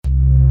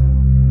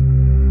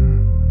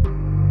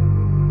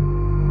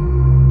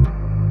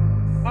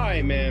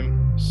right,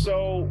 man.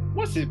 So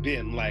what's it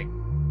been like?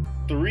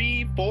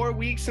 3-4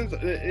 weeks since?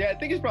 I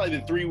think it's probably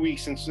been 3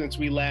 weeks since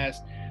we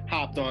last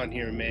hopped on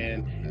here,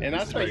 man. And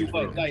I'll tell you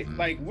what, like,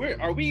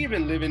 are we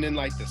even living in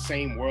like the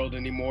same world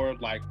anymore?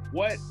 Like,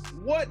 what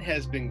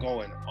has been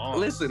going on?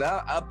 Listen,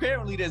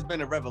 apparently there's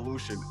been a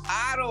revolution.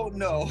 I don't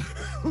know,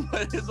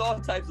 but there's all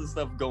types of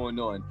stuff going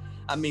on.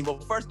 I mean, well,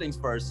 first things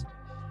first,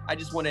 I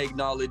just want to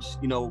acknowledge,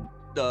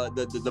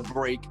 the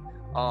break.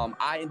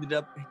 I ended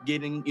up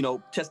getting,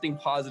 testing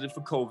positive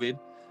for COVID.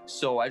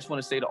 So I just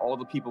want to say to all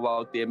the people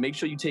out there, make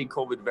sure you take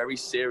COVID very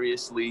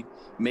seriously.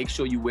 Make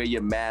sure you wear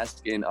your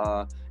mask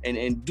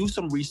and do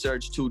some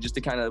research too, just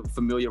to kind of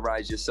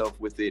familiarize yourself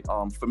with it.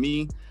 For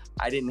me,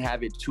 I didn't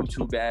have it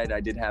too bad.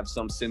 I did have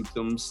some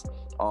symptoms,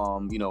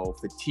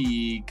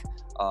 fatigue,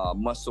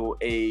 muscle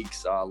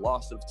aches,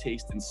 loss of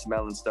taste and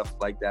smell and stuff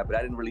like that. But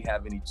I didn't really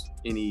have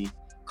any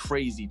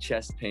crazy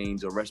chest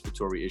pains or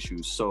respiratory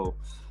issues. So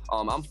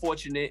I'm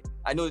fortunate.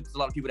 I know there's a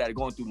lot of people that are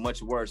going through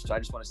much worse. So I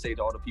just want to say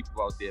to all the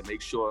people out there, make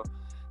sure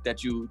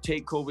that you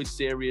take COVID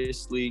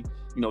seriously,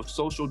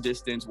 social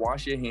distance,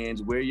 wash your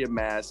hands, wear your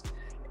mask,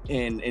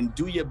 and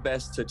do your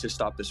best to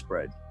stop the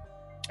spread.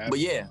 Absolutely. But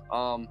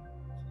yeah,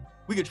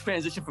 we could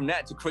transition from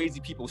that to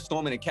crazy people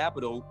storming the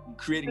Capitol,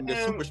 creating the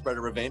super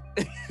spreader event.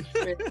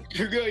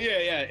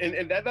 Yeah.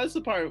 And that's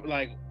the part,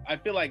 like, I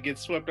feel like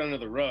gets swept under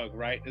the rug,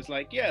 right? It's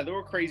like, yeah, there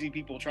were crazy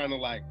people trying to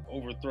like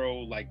overthrow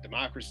like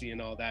democracy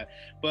and all that.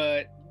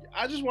 But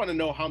I just want to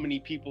know how many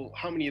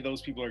of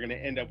those people are going to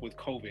end up with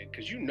COVID,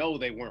 because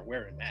they weren't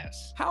wearing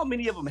masks. How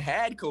many of them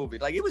had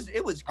COVID? Like it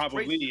was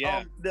probably crazy.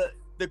 Yeah.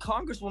 The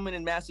congresswoman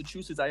in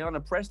Massachusetts,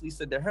 Ayanna Pressley,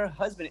 said that her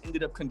husband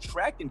ended up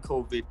contracting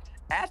COVID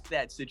at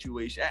that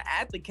situation,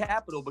 at the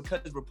Capitol,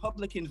 because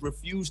Republicans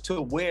refused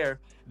to wear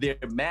their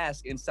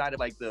mask inside of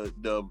like the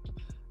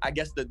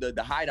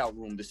hideout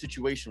room, the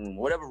situation room,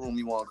 whatever room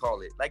you want to call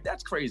it. Like,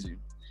 that's crazy.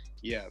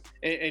 Yeah.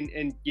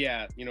 And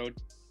yeah,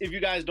 if you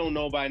guys don't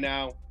know by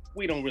now,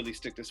 we don't really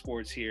stick to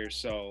sports here.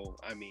 So,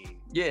 I mean.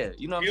 Yeah,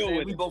 you know what I'm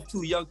saying?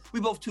 We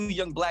both two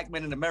young black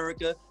men in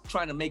America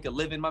trying to make a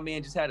living. My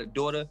man just had a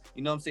daughter.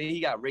 You know what I'm saying?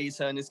 He got raised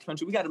her in this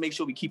country. We got to make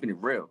sure we keeping it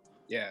real.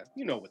 Yeah,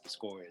 you know what the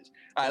score is.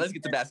 All right, let's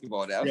get to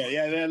basketball now.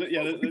 Yeah.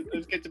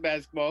 Let's get to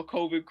basketball.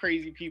 COVID,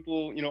 crazy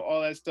people,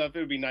 all that stuff. It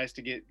would be nice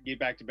to get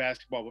back to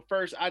basketball. But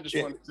first, I just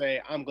want to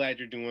say I'm glad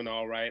you're doing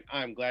all right.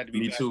 I'm glad to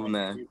be back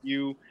with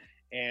you.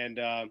 And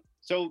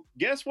so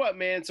guess what,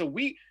 man? When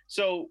we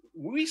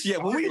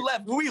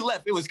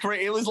left, it was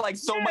crazy. It was like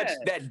so much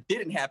that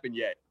didn't happen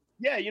yet.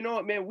 Yeah, you know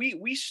what, man?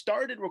 We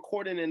started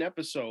recording an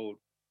episode.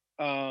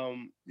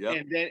 And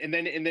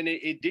then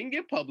it didn't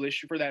get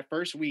published for that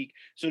first week.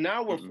 So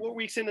now we're 4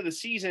 weeks into the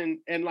season,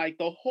 and like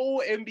the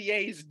whole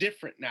NBA is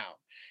different now.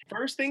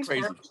 First things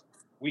first,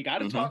 we got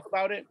to talk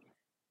about it.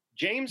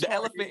 The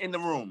elephant in the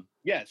room.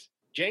 Yes.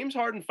 James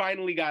Harden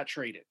finally got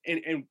traded.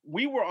 And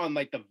we were on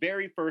like the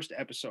very first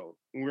episode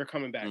when we were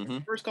coming back.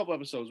 The first couple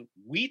episodes,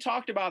 we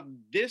talked about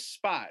this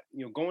spot,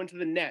 going to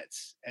the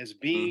Nets as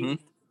being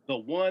the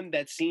one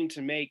that seemed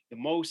to make the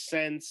most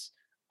sense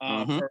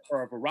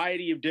for a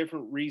variety of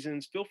different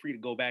reasons. Feel free to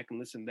go back and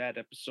listen to that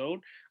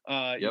episode,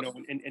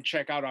 and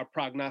check out our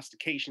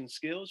prognostication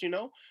skills,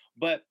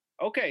 But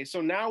okay, so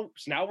now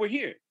we're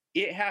here.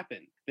 It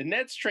happened. The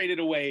Nets traded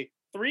away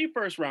 3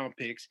 first-round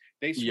picks.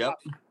 They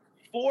swapped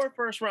 4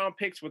 first-round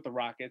picks with the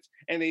Rockets,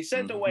 and they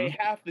sent away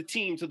half the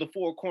team to the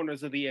 4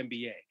 corners of the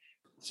NBA.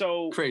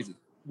 So crazy.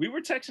 We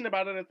were texting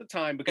about it at the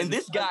time because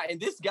this guy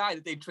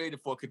that they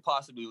traded for could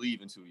possibly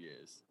leave in 2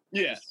 years.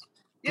 Yeah.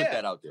 Put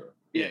that out there.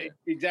 Yeah,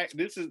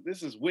 exactly. This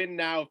is win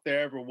now if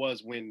there ever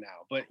was win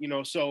now. But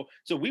so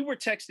we were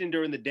texting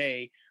during the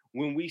day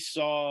when we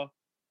saw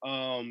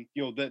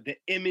the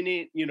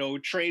imminent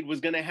trade was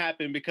going to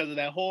happen because of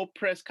that whole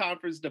press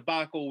conference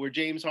debacle where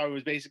James Harden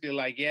was basically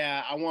like,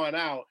 yeah, I want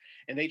out,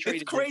 and they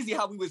traded. It's crazy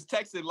how we was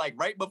texting like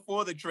right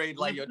before the trade,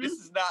 like, yo, this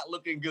is not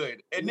looking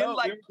good, and then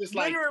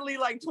literally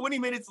 20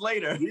 minutes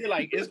later, we're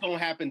like, it's gonna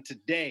happen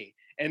today,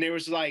 and they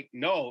was like,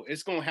 no,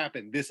 it's gonna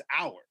happen this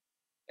hour,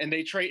 and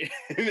they trade,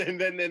 and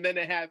then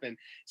it happened.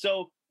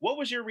 So, what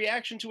was your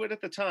reaction to it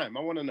at the time?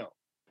 I want to know.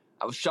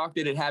 I was shocked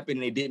that it happened,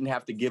 and they didn't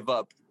have to give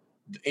up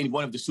any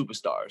one of the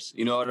superstars.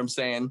 You know what I'm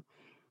saying?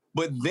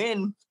 But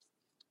then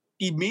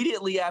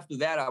immediately after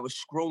that, I was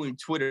scrolling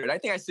Twitter, and I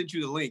think I sent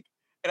you the link,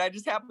 and I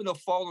just happened to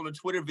fall on a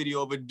Twitter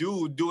video of a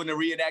dude doing a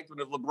reenactment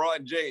of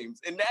LeBron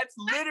James. And that's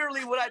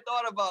literally what I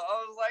thought about.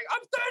 I was like,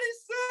 I'm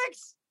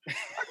 36.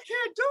 I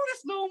can't do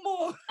this no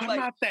more. I'm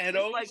not that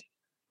old.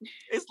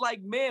 It's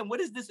like, man, what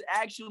does this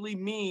actually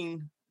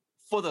mean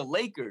for the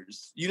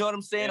Lakers? You know what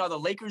I'm saying? Yeah. Are the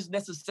Lakers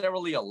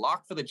necessarily a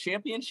lock for the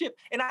championship?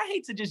 And I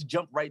hate to just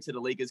jump right to the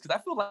Lakers because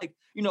I feel like,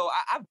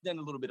 I've done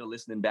a little bit of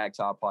listening back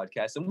to our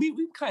podcast, and we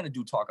kind of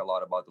do talk a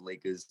lot about the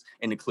Lakers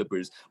and the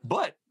Clippers.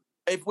 But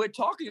if we're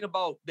talking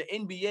about the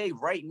NBA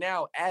right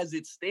now as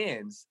it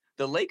stands,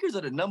 the Lakers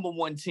are the number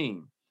 1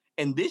 team.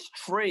 And this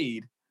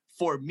trade,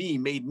 for me,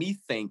 made me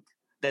think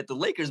that the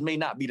Lakers may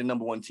not be the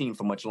number 1 team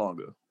for much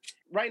longer.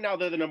 Right now,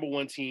 they're the number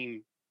 1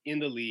 team in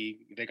the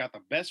league. They got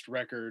the best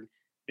record.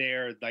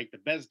 They're like the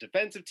best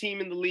defensive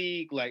team in the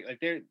league. Like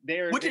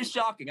they're which is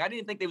shocking. I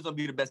didn't think they was gonna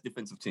be the best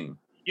defensive team.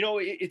 You know,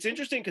 it's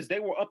interesting because they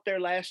were up there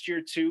last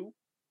year too.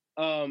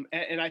 And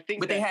I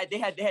think, but they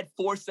had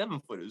 4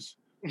 7-footers.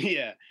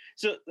 Yeah.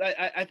 So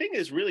I think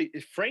it's really,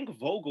 Frank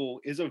Vogel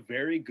is a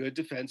very good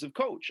defensive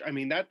coach. I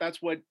mean,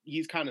 that's what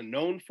he's kind of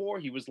known for.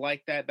 He was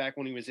like that back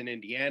when he was in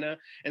Indiana.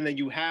 And then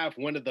you have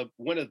one of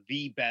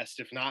the best,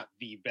 if not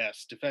the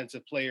best,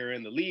 defensive player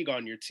in the league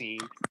on your team.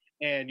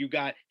 And you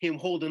got him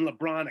holding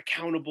LeBron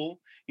accountable,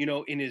 you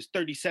know, in his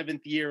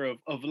 37th year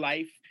of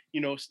life,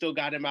 you know, still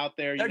got him out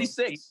there.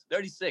 36.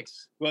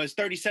 Well, his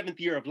 37th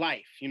year of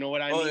life. You know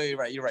what I mean? Oh, you're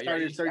right.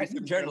 You're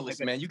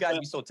journalists, man. You guys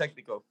be so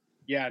technical.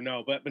 Yeah,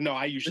 no, but no,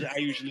 I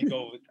usually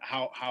go with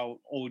how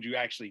old you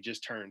actually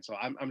just turned. So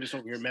I'm just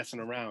over here messing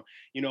around,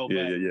 you know.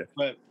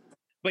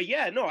 But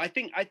yeah, no, I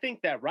think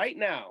that right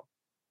now,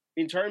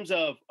 in terms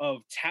of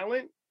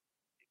talent,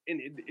 and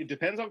it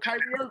depends on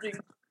Kyrie Irving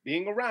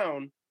being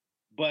around,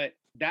 but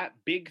that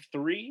big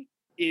three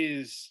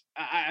is,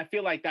 I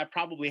feel like that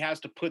probably has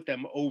to put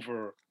them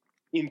over,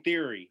 in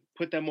theory,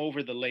 put them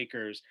over the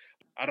Lakers.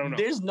 I don't know.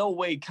 There's no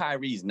way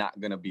Kyrie's not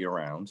gonna be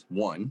around.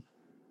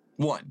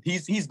 One,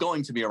 he's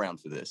going to be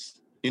around for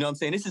this. You know what I'm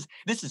saying?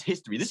 This is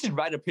history. This is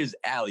right up his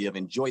alley of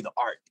enjoy the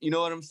art. You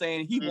know what I'm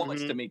saying? He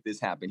wants to make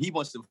this happen. He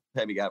wants to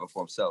have it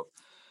for himself.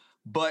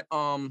 But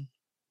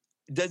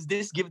does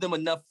this give them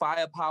enough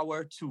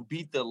firepower to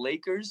beat the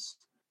Lakers?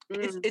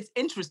 It's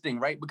interesting,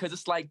 right? Because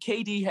it's like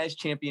KD has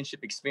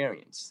championship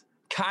experience.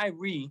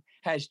 Kyrie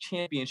has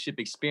championship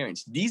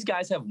experience. These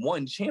guys have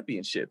won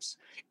championships.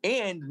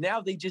 And now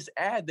they just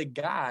add the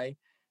guy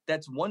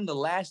that's won the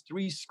last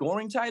 3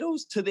 scoring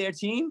titles to their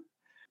team.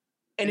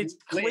 And it's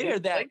clear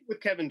that played with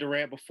Kevin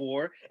Durant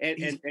before, and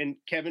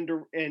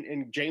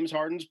James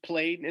Harden's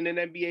played in an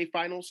NBA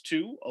Finals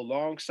too,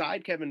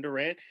 alongside Kevin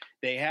Durant.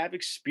 They have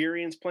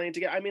experience playing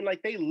together. I mean,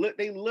 like they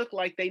look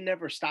like they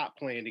never stopped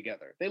playing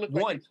together. They look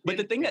like but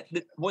the thing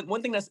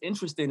one thing that's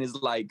interesting is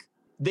like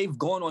they've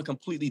gone on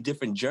completely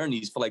different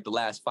journeys for like the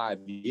last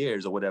 5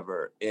 years or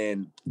whatever,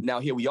 and now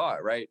here we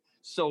are, right?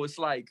 So it's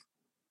like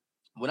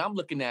when I'm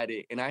looking at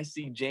it and I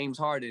see James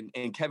Harden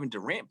and Kevin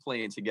Durant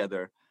playing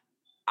together,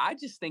 I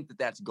just think that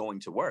that's going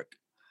to work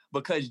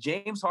because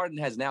James Harden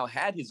has now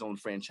had his own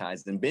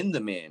franchise and been the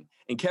man.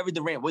 And Kevin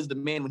Durant was the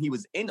man when he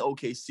was in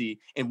OKC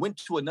and went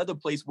to another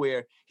place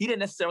where he didn't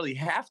necessarily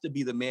have to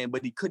be the man,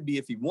 but he could be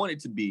if he wanted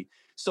to be.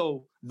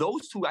 So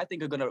those two, I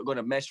think, are going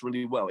to mesh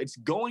really well. It's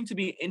going to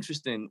be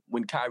interesting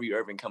when Kyrie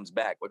Irving comes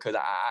back because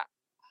I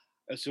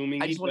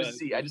just want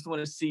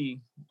to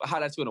see how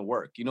that's going to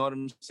work. You know what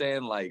I'm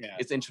saying? Like, yeah.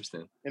 It's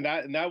interesting. And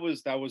that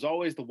was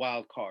always the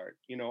wild card.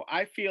 You know,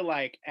 I feel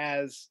like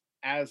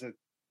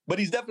but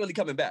he's definitely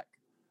coming back.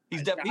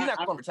 He's not going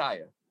to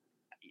retire.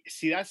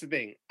 See, that's the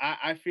thing.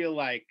 I feel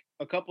like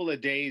a couple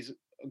of days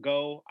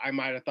ago, I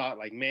might have thought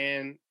like,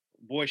 man,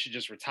 boy should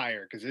just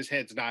retire because his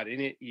head's not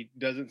in it. He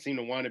doesn't seem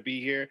to want to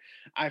be here.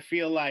 I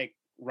feel like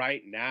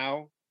right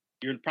now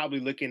you're probably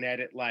looking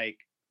at it like,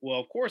 well,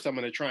 of course I'm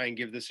going to try and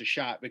give this a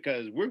shot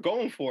because we're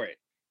going for it.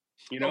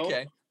 You know?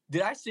 Okay.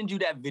 Did I send you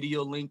that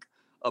video link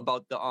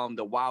about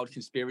the wild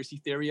conspiracy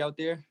theory out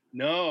there?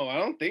 No, I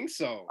don't think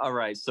so. All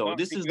right, so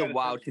this is the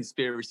wild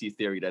conspiracy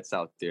theory that's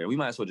out there. We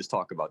might as well just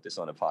talk about this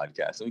on a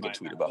podcast, and we can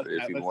tweet about it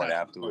if you want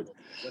afterwards.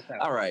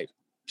 All right,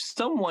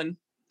 someone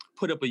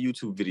put up a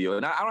YouTube video,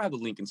 and I don't have the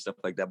link and stuff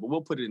like that, but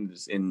we'll put it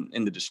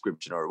in the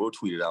description or we'll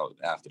tweet it out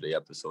after the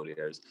episode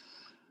airs.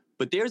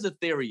 But there's a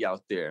theory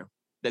out there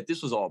that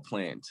this was all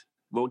planned.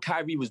 What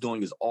Kyrie was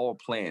doing is all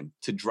planned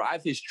to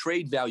drive his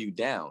trade value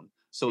down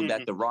so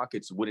that the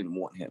Rockets wouldn't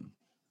want him.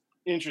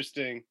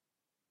 Interesting.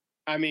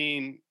 I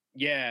mean,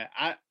 yeah,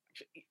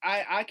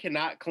 I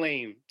cannot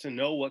claim to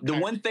know what the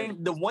one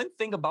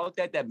thing about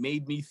that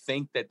made me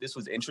think that this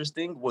was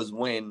interesting was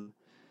when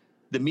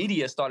the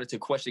media started to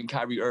question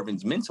Kyrie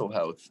Irving's mental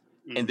health.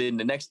 And then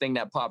the next thing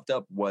that popped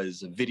up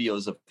was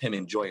videos of him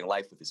enjoying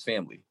life with his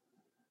family.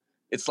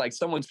 It's like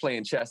someone's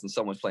playing chess and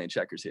someone's playing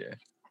checkers here.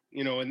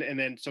 You know, and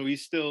then so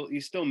he's still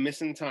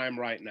missing time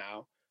right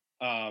now.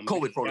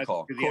 COVID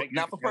protocol,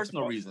 not for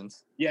personal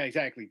reasons. Yeah,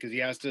 exactly. Because he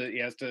has to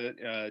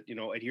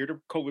adhere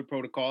to COVID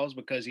protocols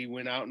because he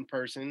went out in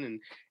person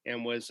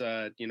and was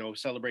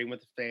celebrating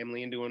with the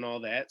family and doing all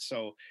that.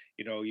 So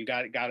you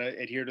got to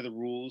adhere to the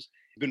rules.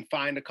 He's been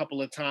fined a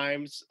couple of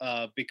times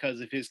because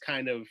of his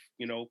kind of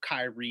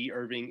Kyrie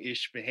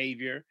Irving-ish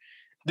behavior.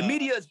 The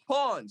media is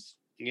pawns.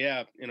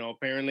 Yeah,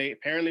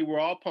 apparently we're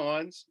all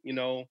pawns. I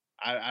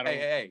don't.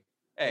 Hey.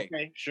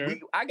 Okay, sure.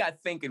 I got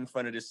think in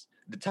front of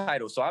the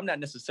title, so I'm not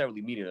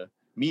necessarily media.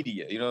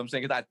 You know what I'm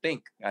saying? Because I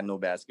think I know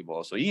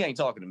basketball, so he ain't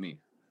talking to me.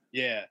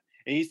 Yeah,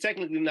 and he's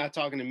technically not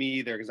talking to me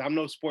either because I'm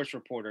no sports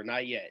reporter,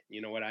 not yet.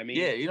 You know what I mean?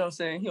 Yeah, you know what I'm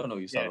saying? He don't know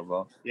what you're talking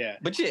about. Yeah,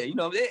 but yeah,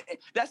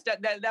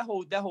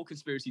 that whole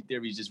conspiracy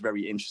theory is just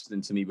very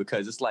interesting to me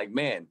because it's like,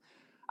 man,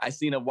 I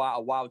seen a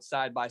wild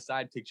side by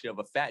side picture of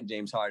a fat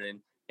James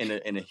Harden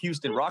in a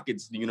Houston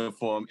Rockets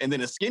uniform, and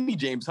then a skinny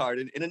James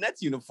Harden in a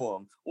Nets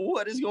uniform.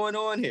 What is going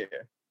on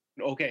here?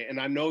 Okay, and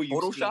I know you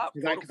Photoshop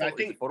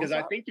because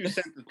I think you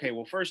sent. Okay,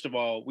 well, first of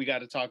all, we got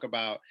to talk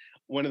about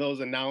one of those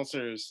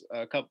announcers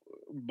a couple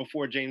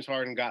before James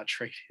Harden got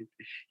traded.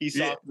 He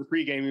saw the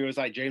pregame. He was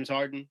like, James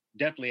Harden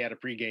definitely had a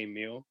pregame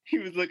meal. He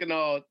was looking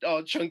all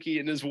chunky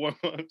in his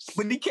warm-ups.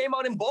 But he came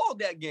out and balled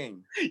that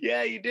game.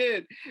 Yeah, he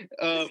did.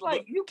 It's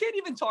like you can't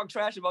even talk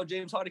trash about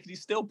James Harden because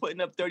he's still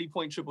putting up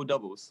 30-point triple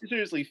doubles.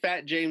 Seriously,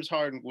 fat James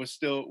Harden will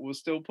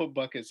still put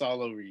buckets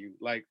all over you,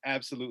 like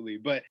absolutely.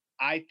 But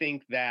I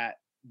think that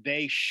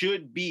the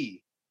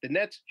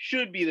Nets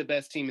should be the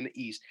best team in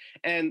the East.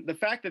 And the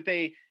fact that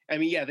they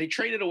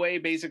traded away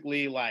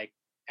basically like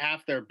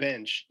half their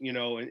bench,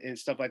 and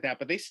stuff like that,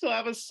 but they still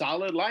have a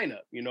solid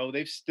lineup.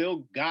 They've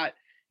still got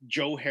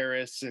Joe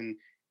Harris and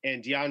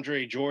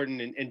DeAndre Jordan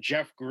and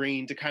Jeff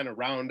Green to kind of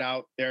round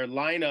out their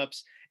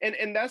lineups.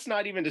 And that's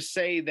not even to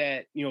say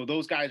that,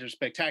 those guys are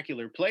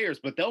spectacular players,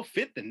 but they'll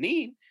fit the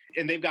need.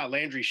 And they've got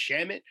Landry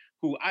Shamet,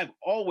 who I've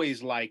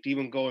always liked,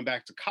 even going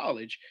back to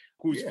college.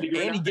 And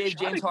he gave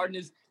James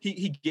Harden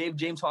he gave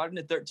James Harden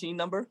a 13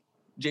 number.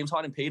 James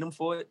Harden paid him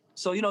for it.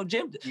 So,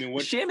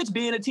 Shamet's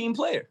being a team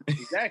player.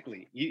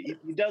 Exactly. He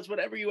does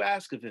whatever you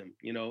ask of him,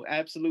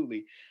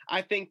 absolutely.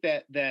 I think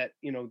that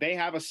they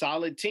have a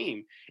solid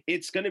team.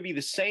 It's going to be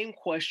the same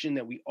question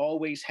that we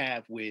always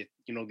have with,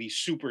 these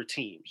super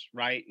teams,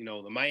 right?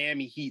 The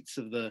Miami Heats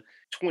of the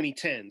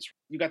 2010s.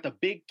 You got the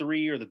big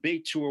three or the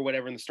big two or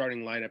whatever in the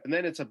starting lineup. And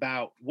then it's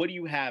about what do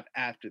you have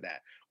after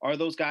that? Are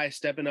those guys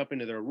stepping up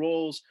into their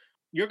roles?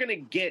 You're going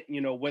to get,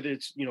 whether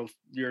it's,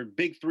 your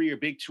big three or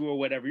big two or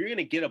whatever, you're going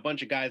to get a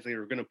bunch of guys that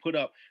are going to put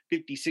up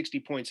 50, 60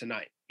 points a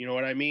night. You know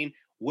what I mean?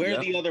 Where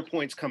are the other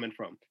points coming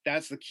from?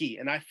 That's the key.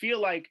 And I feel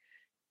like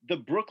the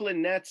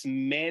Brooklyn Nets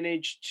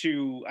managed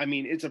to,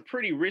 it's a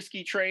pretty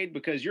risky trade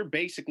because you're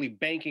basically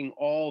banking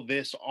all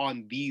this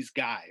on these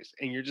guys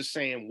and you're just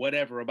saying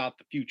whatever about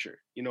the future.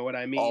 You know what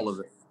I mean? All of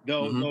it.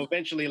 Though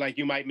eventually, like,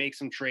 you might make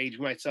some trades,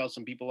 you might sell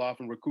some people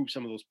off and recoup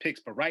some of those picks.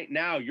 But right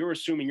now, you're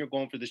assuming you're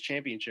going for this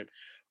championship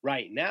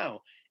right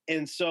now.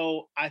 And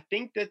so I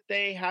think that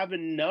they have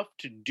enough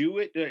to do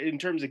it in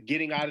terms of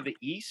getting out of the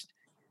East.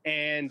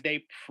 And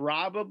they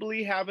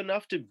probably have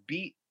enough to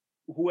beat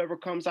whoever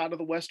comes out of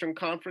the Western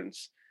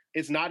Conference.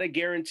 It's not a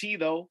guarantee,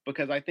 though,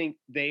 because I think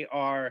they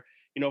are,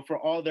 for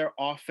all their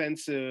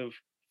offensive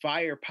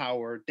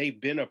firepower, they've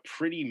been a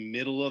pretty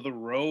middle of the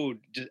road,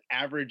 just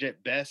average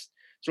at best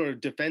sort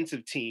of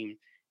defensive team.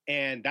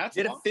 And that's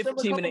they're the fifth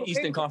team in the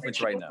Eastern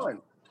Conference right now.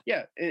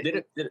 Yeah.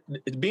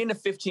 Being the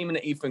fifth team in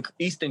the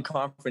Eastern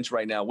Conference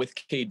right now with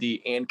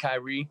KD and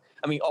Kyrie,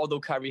 although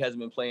Kyrie hasn't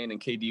been playing and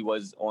KD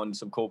was on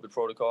some COVID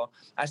protocol,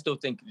 I still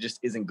think it just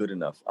isn't good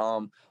enough.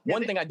 One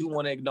thing I do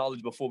want to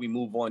acknowledge before we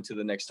move on to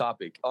the next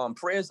topic,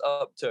 prayers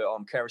up to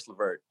Caris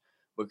LeVert,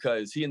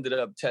 because he ended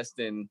up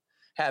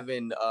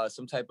having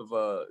some type of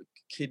a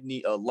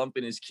lump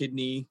in his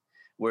kidney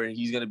where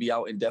he's going to be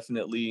out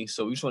indefinitely.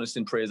 So we just want to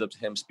send prayers up to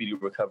him, speedy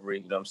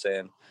recovery. You know what I'm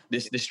saying?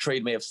 This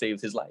trade may have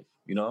saved his life.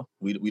 We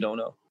don't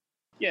know.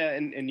 Yeah,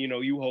 and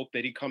you hope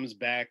that he comes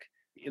back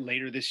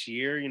later this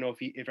year,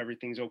 if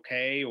everything's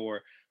okay,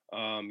 or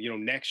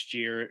next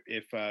year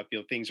if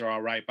things are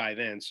all right by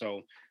then.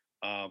 So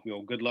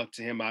good luck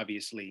to him,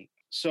 obviously.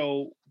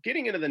 So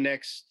getting into the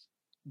next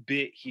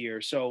bit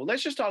here. So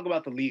let's just talk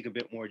about the league a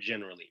bit more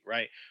generally,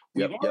 right?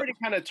 We've already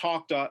kind of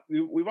talked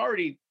we've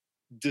already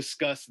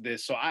discussed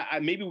this. So I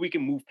maybe we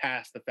can move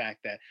past the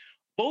fact that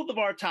both of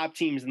our top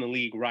teams in the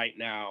league right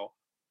now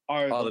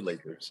are the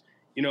Lakers.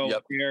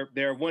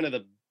 They're one of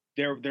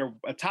they're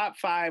a top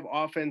 5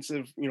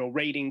 offensive,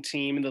 rating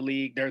team in the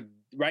league. They're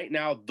right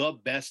now the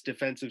best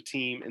defensive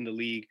team in the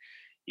league.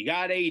 You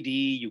got AD,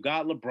 you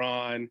got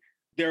LeBron.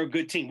 They're a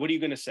good team. What are you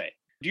going to say?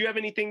 Do you have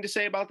anything to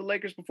say about the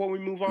Lakers before we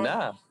move on?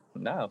 No.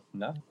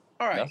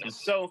 All right. Nothing.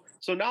 So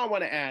now I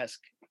want to ask,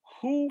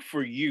 who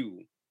for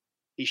you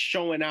is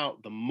showing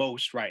out the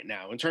most right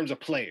now in terms of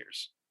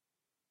players?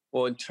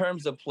 Well, in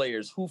terms of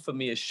players, who for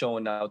me is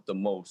showing out the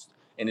most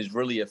and is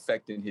really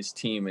affecting his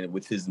team and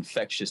with his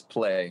infectious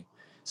play?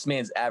 This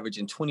man's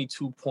averaging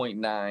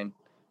 22.9,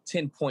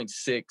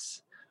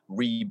 10.6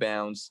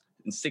 rebounds,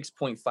 and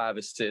 6.5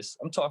 assists.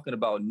 I'm talking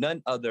about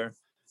none other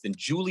than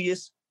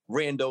Julius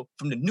Randle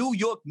from the New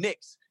York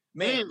Knicks.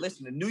 Man,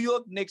 listen, the New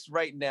York Knicks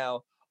right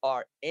now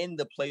are in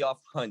the playoff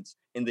hunt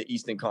in the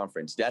Eastern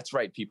Conference. That's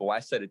right, people. I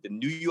said it. The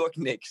New York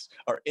Knicks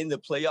are in the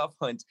playoff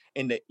hunt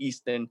in the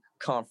Eastern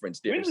Conference.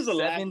 They're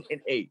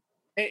 7-8.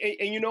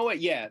 And you know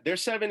what? Yeah, they're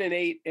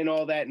 7-8 and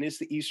all that, and it's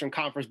the Eastern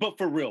Conference. But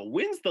for real,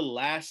 when's the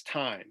last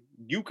time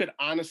you could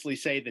honestly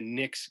say the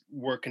Knicks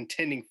were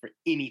contending for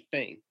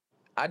anything?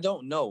 I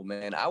don't know,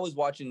 man. I was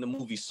watching the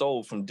movie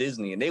Soul from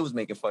Disney, and they was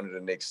making fun of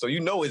the Knicks. So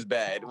it's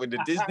bad. When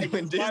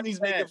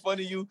Disney's making fun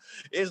of you,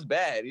 it's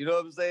bad. You know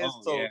what I'm saying?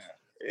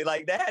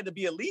 Like that had to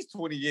be at least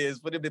 20 years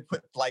for them to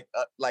put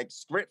like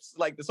scripts,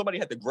 like somebody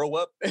had to grow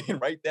up and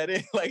write that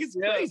in. Like it's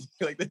crazy.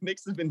 Like the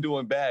Knicks have been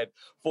doing bad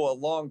for a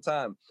long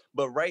time.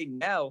 But right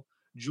now,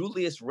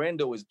 Julius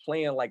Randle is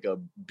playing like a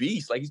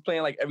beast. Like he's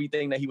playing like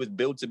everything that he was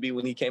built to be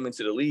when he came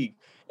into the league.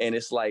 And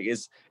it's like,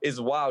 it's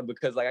wild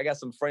because like I got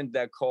some friends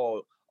that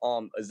call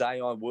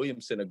Zion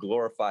Williamson a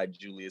glorified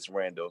Julius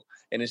Randle,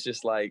 and it's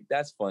just like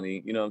that's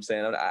funny. You know what I'm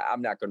saying?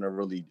 I'm not gonna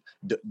really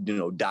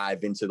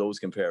dive into those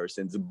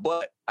comparisons,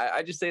 but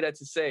I just say that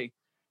to say,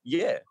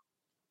 yeah.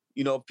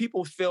 If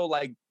people feel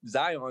like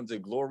Zion's a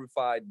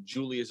glorified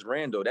Julius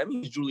Randle, that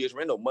means Julius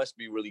Randle must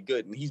be really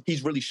good. And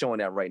he's really showing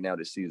that right now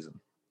this season.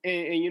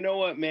 And you know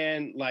what,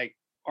 man? Like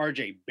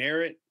RJ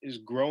Barrett is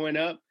growing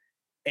up.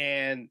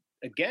 And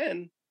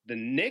again, the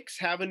Knicks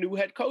have a new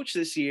head coach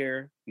this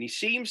year. And he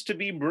seems to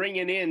be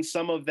bringing in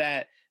some of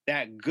that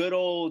good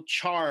old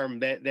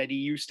charm that he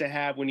used to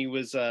have when he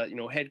was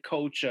head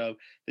coach of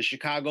the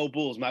Chicago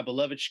Bulls, my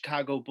beloved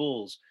Chicago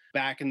Bulls,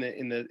 back in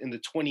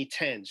the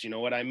 2010s. You know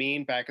what I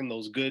mean? Back in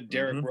those good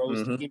Derrick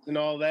Rose teams and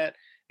all that.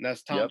 And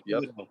that's Tom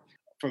Thibodeau.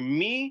 For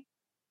me,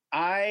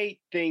 I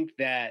think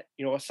that,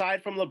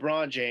 aside from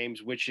LeBron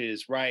James, which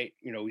is right,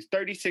 he's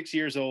 36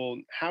 years old.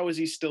 How is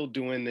he still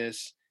doing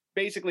this?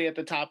 Basically at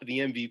the top of the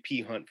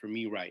MVP hunt for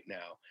me right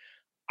now.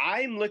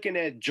 I'm looking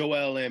at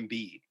Joel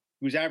Embiid,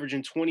 who's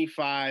averaging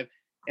 25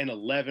 and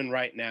 11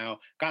 right now.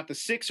 Got the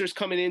Sixers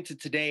coming into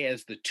today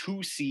as the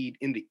 2 seed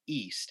in the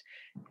East.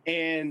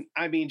 And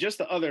I mean, just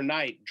the other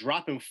night,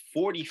 dropping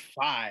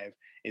 45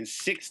 and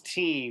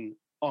 16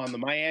 on the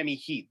Miami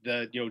Heat,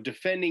 the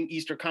defending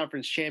Eastern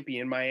Conference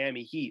champion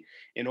Miami Heat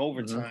in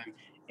overtime.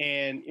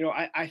 And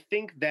I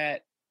think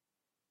that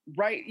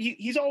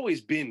he's always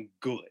been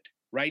good,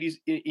 right?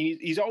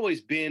 He's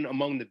always been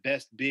among the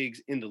best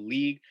bigs in the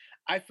league.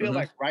 I feel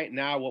like right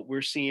now what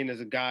we're seeing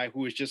is a guy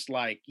who is just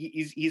like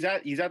he's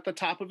at the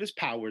top of his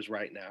powers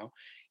right now.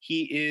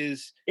 He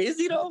is. Is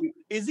he though?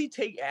 Is he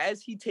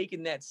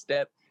taking that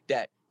step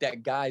that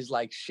guys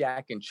like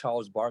Shaq and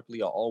Charles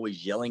Barkley are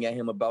always yelling at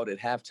him about at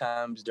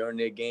halftimes during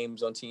their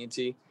games on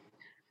TNT?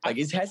 Like,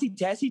 has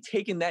he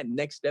taken that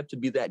next step to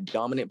be that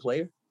dominant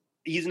player?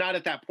 He's not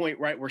at that point,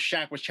 right, where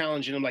Shaq was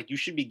challenging him like, you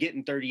should be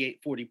getting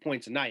 38, 40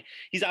 points a night.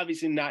 He's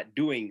obviously not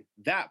doing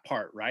that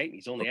part, right?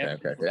 He's only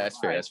okay. That's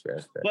fair.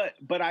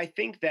 But I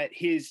think that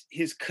his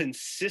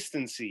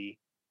consistency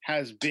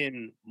has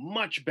been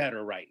much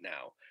better right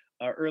now.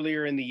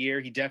 Earlier in the year,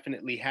 he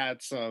definitely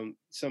had some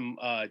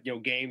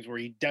games where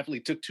he definitely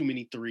took too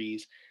many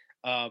threes.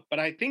 But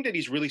I think that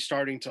he's really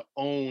starting to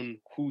own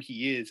who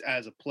he is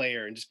as a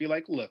player and just be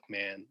like, look,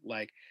 man,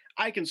 like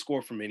I can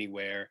score from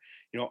anywhere.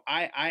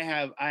 I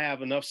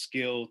have enough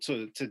skill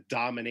to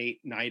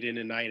dominate night in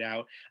and night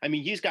out. I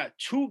mean, he's got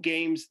 3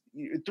 games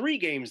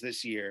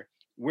this year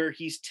where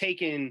he's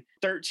taken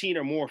 13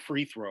 or more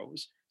free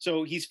throws.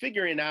 So he's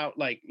figuring out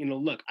like,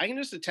 look, I can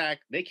just attack.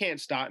 They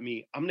can't stop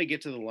me. I'm going to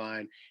get to the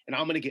line and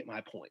I'm going to get my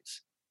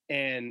points.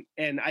 And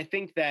I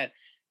think that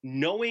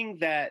knowing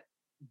that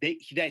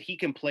he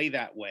can play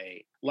that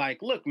way,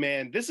 like, look,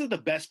 man, this is the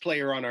best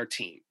player on our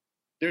team.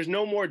 There's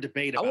no more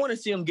debate about it. I want to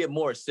see him get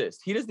more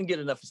assists. He doesn't get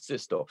enough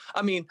assists, though.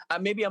 I mean,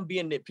 maybe I'm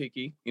being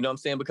nitpicky, you know what I'm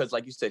saying? Because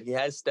like you said, he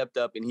has stepped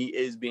up and he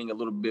is being a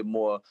little bit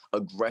more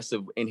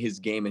aggressive in his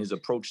game and his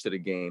approach to the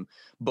game.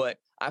 But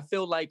I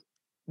feel like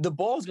the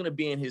ball's going to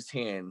be in his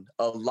hand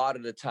a lot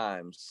of the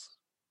times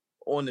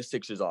on the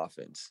Sixers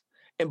offense.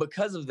 And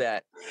because of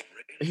that,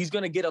 he's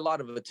going to get a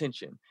lot of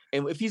attention.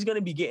 And if he's going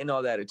to be getting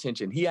all that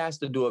attention, he has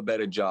to do a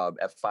better job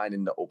at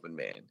finding the open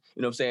man.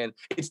 You know what I'm saying?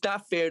 It's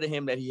not fair to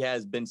him that he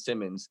has Ben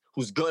Simmons,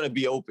 who's going to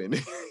be open.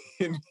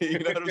 You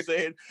know what I'm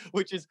saying?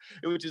 Which is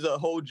a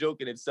whole joke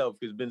in itself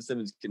because Ben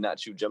Simmons cannot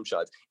shoot jump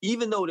shots.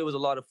 Even though there was a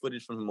lot of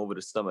footage from him over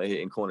the summer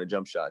hitting corner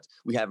jump shots,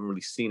 we haven't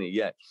really seen it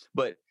yet.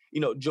 But,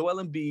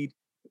 Joel Embiid,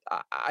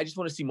 I just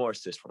want to see more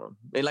assists from him.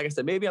 And like I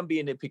said, maybe I'm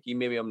being nitpicky,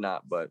 maybe I'm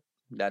not, but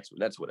that's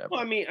whatever. Well,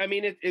 I mean,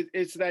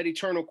 it's that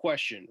eternal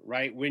question,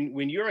 right?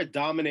 When you're a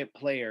dominant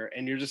player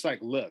and you're just like,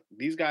 look,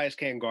 these guys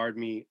can't guard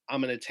me,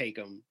 I'm going to take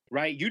them,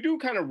 right? You do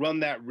kind of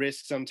run that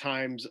risk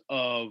sometimes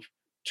of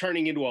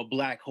turning into a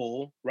black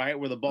hole, right?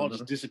 Where the ball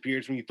just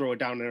disappears when you throw it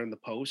down there in the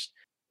post.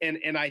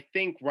 And I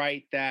think,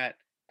 right, that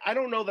I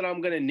don't know that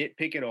I'm going to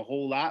nitpick it a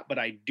whole lot, but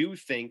I do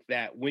think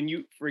that when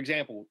you, for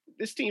example,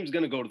 this team's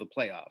going to go to the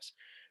playoffs,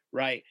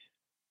 right?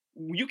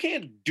 You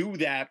can't do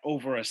that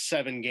over a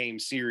 7-game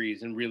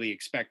series and really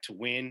expect to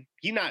win.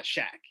 He's not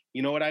Shaq.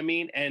 You know what I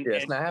mean?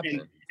 It's not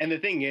happening. And the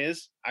thing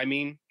is, I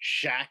mean,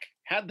 Shaq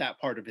had that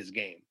part of his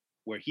game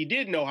where he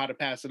did know how to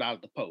pass it out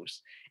of the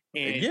post.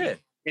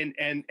 And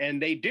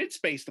and they did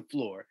space the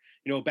floor,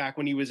 back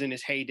when he was in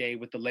his heyday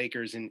with the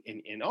Lakers and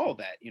all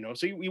that,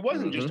 So he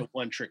wasn't just a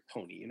one-trick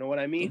pony. You know what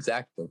I mean?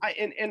 Exactly.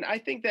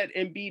 I think that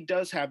Embiid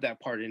does have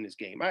that part in his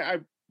game.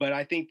 But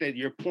I think that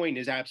your point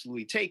is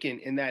absolutely taken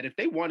in that if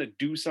they want to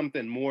do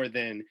something more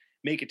than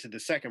make it to the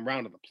second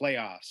round of the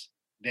playoffs,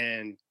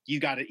 then he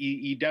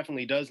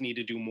definitely does need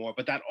to do more.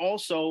 But that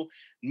also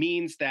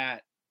means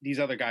that these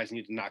other guys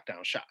need to knock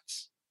down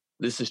shots.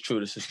 This is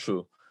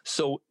true.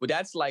 So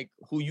that's like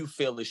who you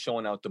feel is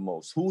showing out the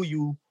most. Who are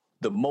you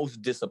the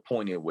most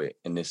disappointed with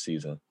in this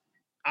season?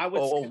 I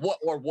would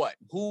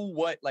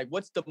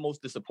what's the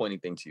most disappointing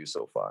thing to you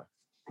so far?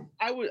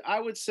 I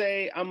would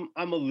say I'm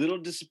a little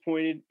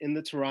disappointed in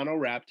the Toronto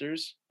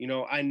Raptors.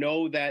 I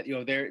know that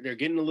they're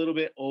getting a little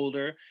bit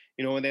older.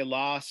 When they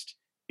lost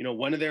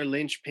one of their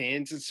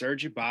linchpins is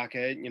Serge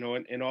Ibaka,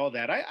 and all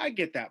that. I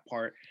get that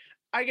part.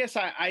 I guess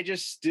I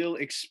just still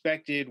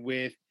expected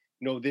with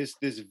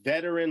this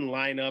veteran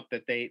lineup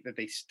that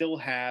they still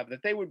have,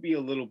 that they would be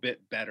a little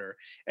bit better.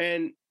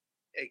 And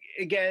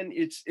again,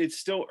 it's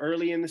still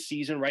early in the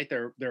season, right?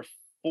 They're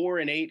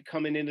 4-8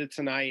 coming into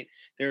tonight.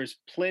 There's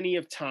plenty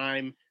of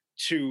time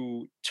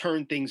to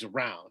turn things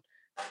around.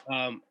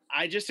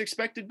 I just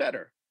expected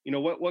better.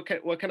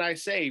 What can I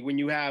say when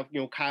you have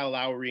Kyle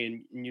Lowry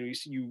and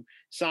you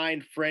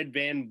signed Fred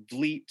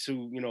VanVleet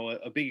to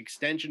a big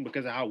extension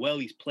because of how well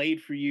he's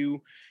played for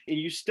you, and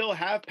you still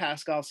have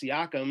Pascal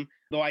Siakam.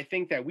 Though I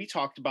think that we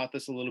talked about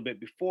this a little bit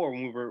before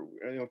when we were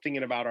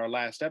thinking about our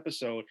last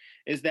episode,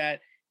 is that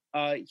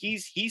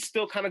he's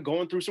still kind of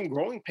going through some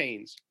growing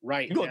pains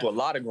right now. You're going through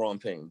a lot of growing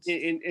pains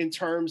in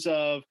terms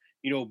of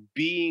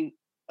being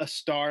a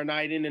star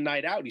night in and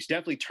night out. He's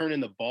definitely turning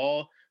the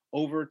ball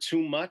over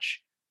too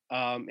much.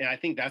 And I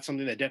think that's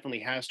something that definitely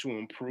has to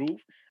improve.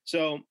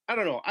 So I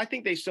don't know. I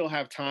think they still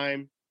have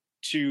time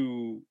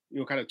to,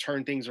 kind of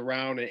turn things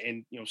around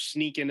and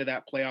sneak into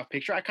that playoff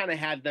picture. I kind of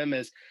had them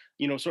as,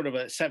 sort of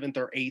a 7th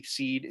or 8th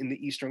seed in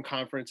the Eastern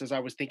Conference as I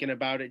was thinking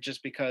about it,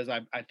 just because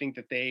I think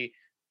that they,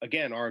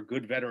 again, are a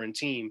good veteran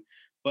team.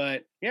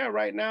 But yeah,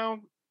 right now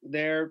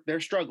they're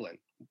struggling.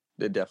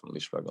 They're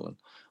definitely struggling.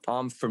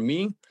 For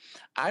me,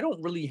 I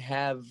don't really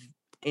have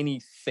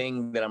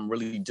anything that I'm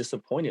really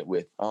disappointed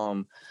with.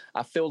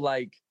 I feel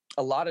like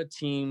a lot of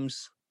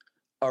teams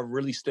are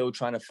really still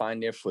trying to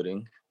find their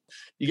footing.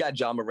 You got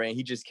Ja Morant.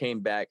 He just came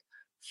back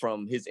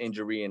from his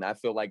injury, and I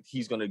feel like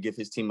he's going to give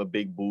his team a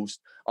big boost.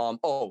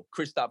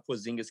 Kristaps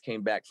Porzingis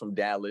came back from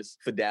Dallas,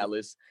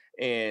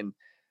 and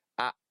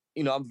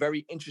I'm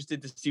very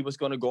interested to see what's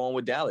going to go on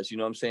with Dallas. You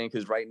know what I'm saying?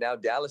 Because right now,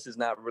 Dallas is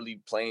not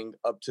really playing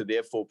up to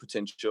their full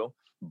potential,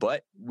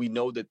 but we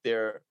know that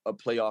they're a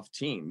playoff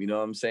team. You know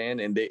what I'm saying?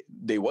 And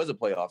they was a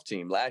playoff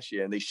team last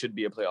year, and they should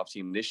be a playoff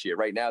team this year.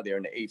 Right now, they're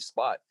in the 8th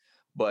spot,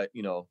 but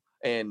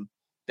and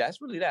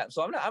that's really that.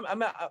 So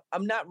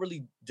I'm not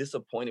really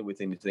disappointed with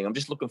anything. I'm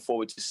just looking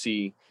forward to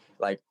see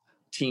like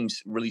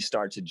teams really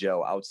start to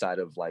gel outside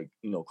of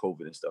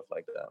COVID and stuff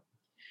like that.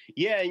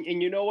 Yeah,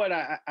 and you know what?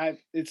 I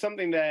it's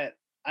something that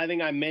I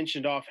think I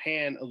mentioned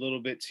offhand a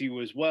little bit to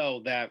you as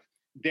well, that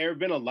there have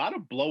been a lot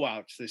of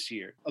blowouts this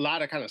year, a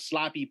lot of kind of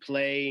sloppy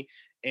play,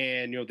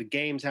 and the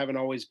games haven't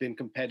always been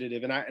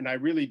competitive, and I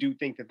really do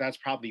think that that's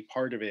probably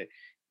part of it.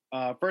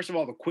 First of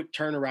all, the quick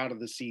turnaround of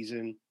the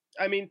season.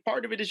 I mean,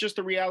 part of it is just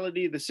the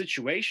reality of the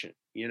situation,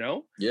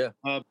 Yeah.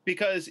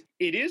 Because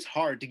it is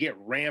hard to get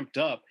ramped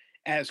up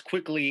as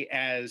quickly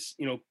as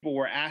people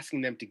were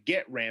asking them to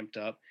get ramped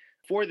up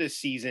for this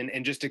season,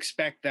 and just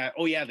expect that,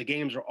 oh yeah, the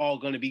games are all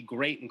going to be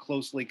great and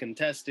closely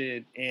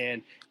contested,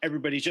 and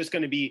everybody's just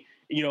going to be,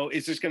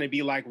 it's just going to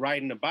be like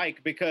riding a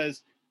bike.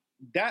 Because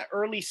that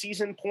early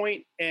season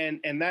point and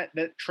that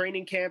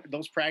training camp,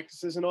 those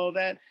practices and all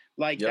that,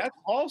 that's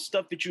all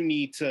stuff that you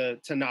need to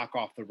knock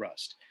off the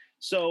rust.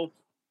 So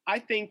I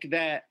think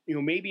that,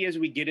 maybe as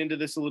we get into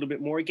this a little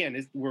bit more,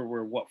 again,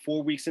 we're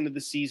 4 weeks into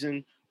the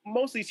season.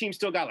 Most of these teams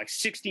still got like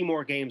 60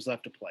 more games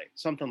left to play,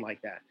 something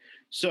like that.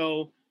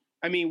 So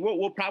I mean,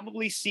 we'll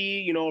probably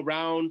see,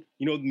 around,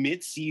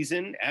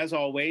 mid-season, as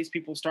always,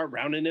 people start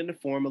rounding into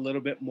form a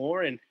little bit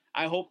more. And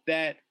I hope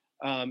that,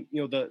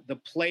 the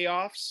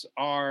playoffs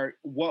are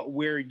what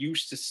we're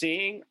used to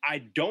seeing. I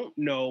don't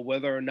know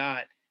whether or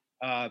not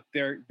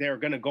they're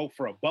going to go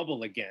for a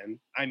bubble again.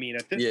 I mean,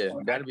 at this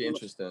point, that'd be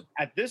interesting.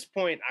 At this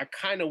point, I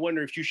kind of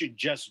wonder if you should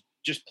just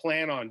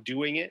plan on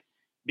doing it,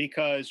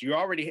 because the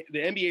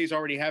NBA is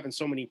already having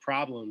so many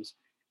problems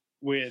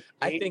with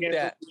I think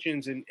that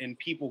and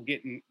people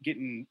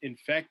getting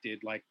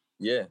infected.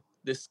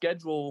 The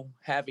schedule,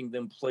 having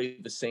them play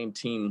the same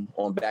team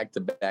on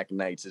back-to-back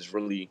nights is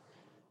really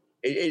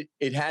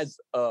it has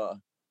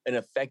an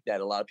effect that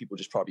a lot of people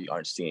just probably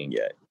aren't seeing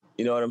yet.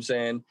 You know what I'm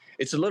saying?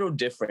 It's a little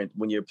different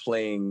when you're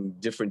playing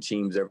different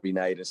teams every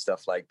night and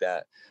stuff like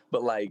that.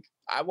 But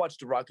I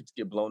watched the Rockets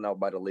get blown out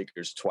by the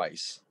Lakers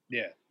twice.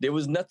 Yeah. There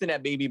was nothing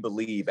that made me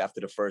believe after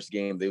the first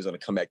game they was going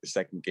to come back the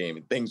second game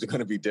and things are going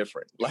to be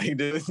different. You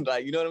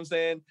know what I'm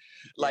saying?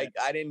 Yeah.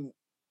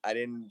 I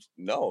didn't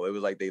know. It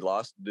was like they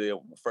lost the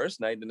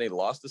first night, then they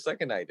lost the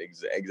second night.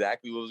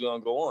 Exactly what was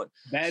going to go on.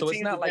 So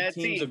it's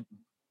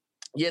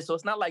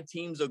not like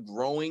teams are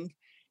growing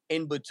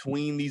in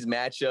between these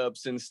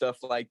matchups and stuff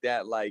like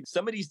that. Like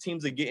some of these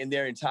teams are getting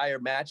their entire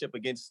matchup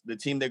against the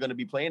team they're going to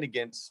be playing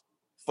against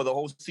for the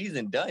whole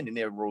season done in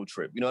their road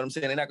trip. You know what I'm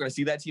saying? They're not going to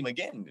see that team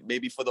again,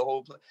 maybe for the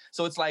whole.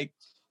 So it's like,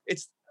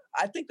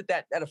 I think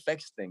that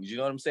affects things. You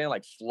know what I'm saying?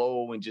 Like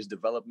flow and just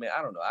development.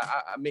 I don't know.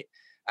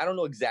 I don't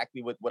know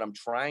exactly what I'm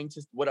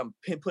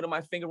putting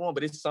my finger on,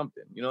 but it's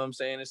something. You know what I'm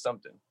saying? It's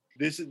something.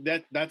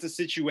 That's a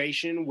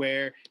situation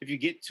where if you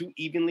get two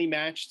evenly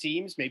matched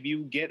teams, maybe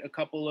you get a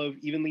couple of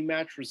evenly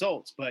matched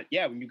results. But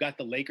yeah, when you got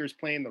the Lakers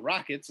playing the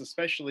Rockets,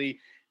 especially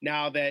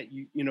now that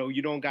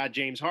you don't got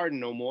James Harden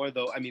no more,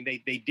 though. I mean,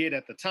 they did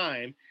at the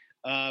time.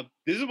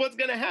 This is what's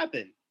going to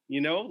happen.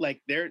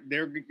 Like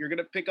you're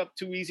gonna pick up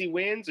 2 easy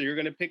wins, or you're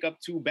gonna pick up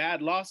 2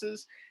 bad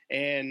losses,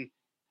 and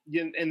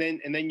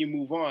then you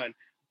move on.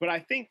 But I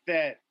think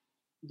that,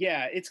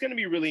 yeah, it's going to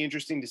be really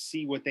interesting to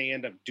see what they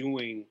end up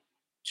doing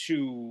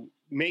to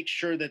make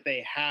sure that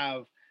they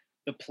have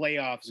the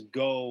playoffs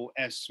go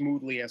as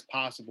smoothly as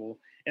possible.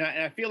 And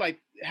I feel like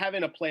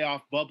having a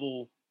playoff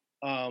bubble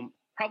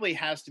probably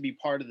has to be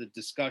part of the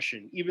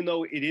discussion, even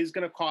though it is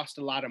going to cost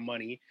a lot of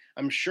money.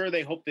 I'm sure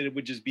they hope that it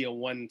would just be a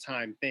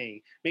one-time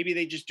thing. Maybe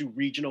they just do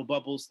regional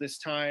bubbles this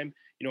time,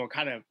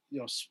 kind of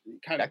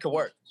that could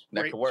work.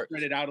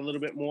 Spread it out a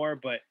little bit more.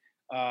 But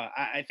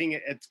I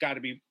think it's got to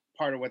be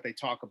part of what they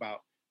talk about.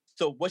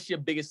 So what's your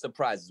biggest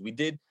surprises? We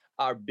did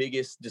our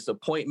biggest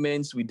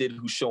disappointments. We did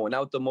who's showing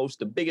out the most.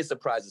 The biggest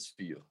surprises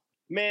for you?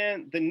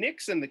 Man, the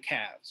Knicks and the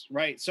Cavs,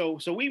 right? So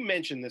we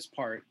mentioned this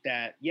part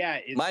that, yeah.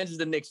 Mine's is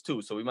the Knicks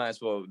too, so we might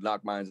as well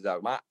knock mine's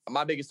out.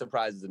 My biggest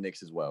surprise is the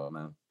Knicks as well,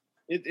 man.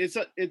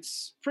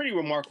 It's pretty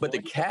remarkable. But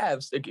the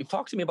Cavs,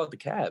 talk to me about the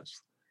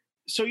Cavs.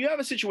 So you have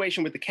a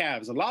situation with the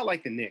Cavs, a lot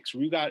like the Knicks,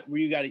 where you got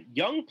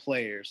young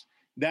players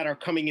that are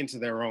coming into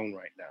their own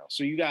right now.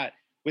 So you got,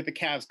 with the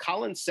Cavs,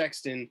 Colin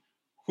Sexton,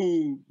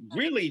 who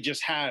really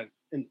just had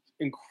an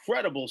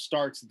incredible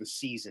start to the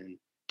season.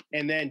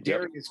 And then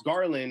Darius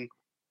Garland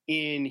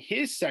in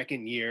his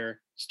second year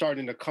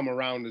starting to come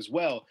around as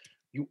well.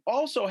 You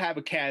also have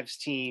a Cavs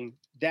team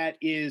that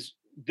is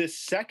the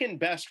second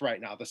best right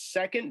now, the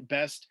second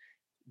best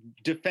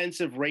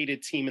defensive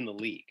rated team in the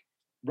league,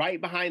 right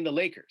behind the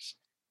Lakers.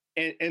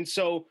 And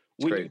so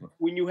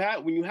when you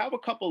have a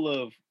couple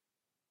of,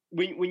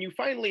 when you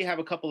finally have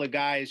a couple of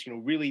guys,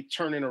 really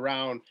turning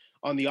around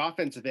on the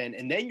offensive end,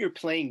 and then you're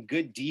playing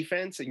good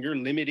defense and you're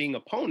limiting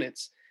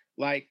opponents,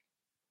 like,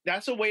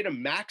 that's a way to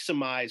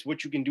maximize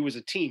what you can do as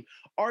a team.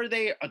 Are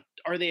they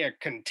a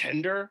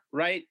contender,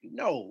 right?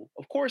 No,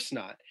 of course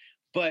not.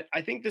 But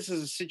I think this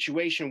is a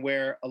situation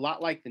where, a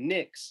lot like the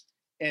Knicks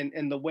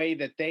and the way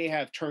that they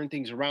have turned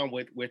things around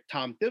with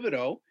Tom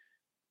Thibodeau,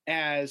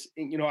 as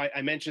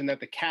I mentioned that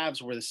the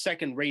Cavs were the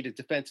second rated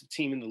defensive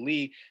team in the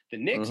league. The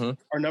Knicks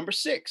are number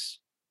 6.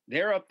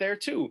 They're up there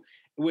too.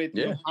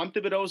 Tom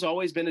Thibodeau's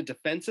always been a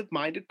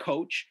defensive-minded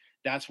coach.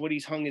 That's what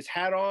he's hung his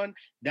hat on.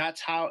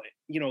 That's how,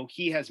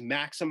 he has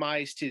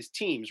maximized his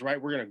teams, right?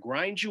 We're going to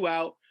grind you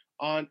out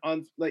on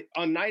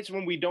nights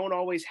when we don't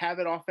always have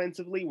it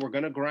offensively. We're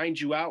going to grind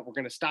you out. We're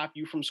going to stop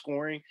you from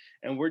scoring,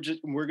 and we're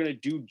going to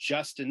do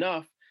just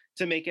enough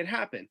to make it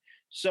happen.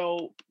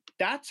 So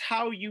that's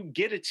how you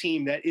get a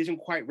team that isn't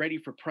quite ready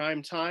for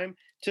prime time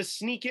to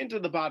sneak into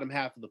the bottom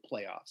half of the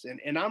playoffs.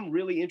 And I'm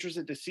really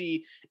interested to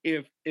see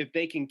if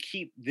they can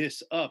keep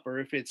this up, or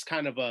if it's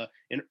kind of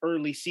an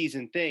early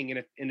season thing,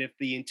 and if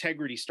the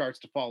integrity starts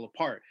to fall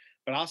apart.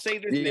 But I'll say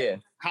this,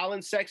 man,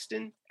 Colin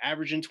Sexton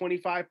averaging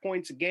 25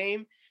 points a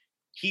game,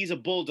 he's a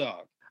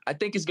bulldog. I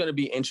think it's going to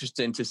be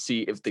interesting to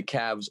see if the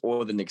Cavs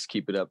or the Knicks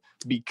keep it up,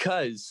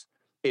 because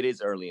it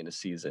is early in the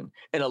season.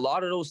 And a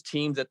lot of those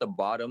teams at the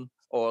bottom,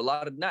 or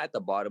not at the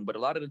bottom, but a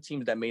lot of the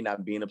teams that may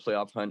not be in a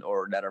playoff hunt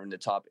or that are in the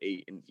top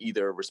 8 in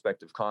either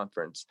respective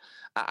conference,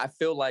 I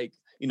feel like,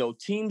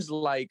 teams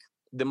like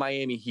the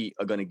Miami Heat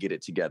are going to get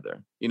it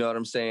together. You know what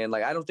I'm saying?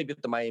 Like, I don't think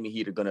that the Miami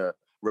Heat are going to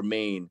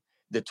remain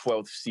the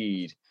 12th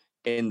seed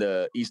in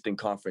the Eastern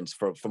Conference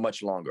for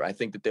much longer. I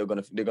think that they're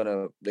gonna pick it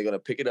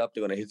up.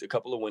 They're gonna hit a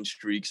couple of win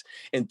streaks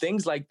and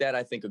things like that.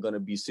 I think are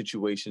gonna be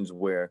situations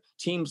where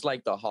teams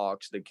like the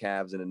Hawks, the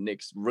Cavs, and the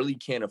Knicks really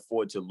can't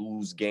afford to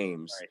lose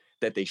games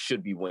that they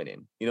should be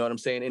winning. You know what I'm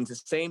saying? And the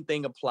same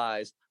thing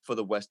applies for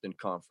the Western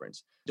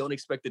Conference. Don't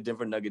expect the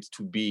Denver Nuggets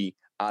to be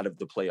out of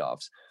the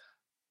playoffs.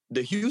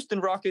 The Houston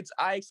Rockets,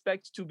 I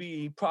expect to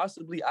be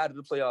possibly out of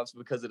the playoffs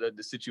because of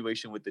the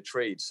situation with the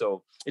trade.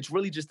 So it's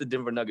really just the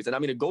Denver Nuggets. And I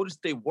mean, the Golden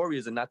State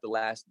Warriors are not the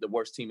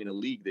worst team in the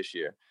league this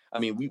year. I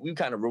mean, we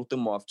kind of wrote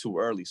them off too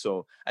early.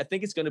 So I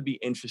think it's going to be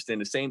interesting.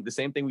 The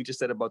same thing we just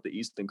said about the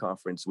Eastern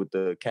Conference with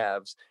the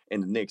Cavs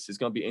and the Knicks. It's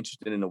going to be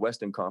interesting in the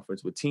Western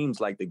Conference with teams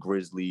like the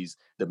Grizzlies,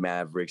 the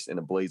Mavericks, and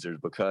the Blazers,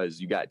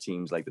 because you got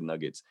teams like the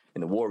Nuggets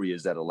and the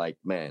Warriors that are like,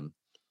 man,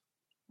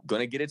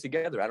 going to get it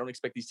together. I don't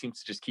expect these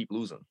teams to just keep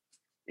losing.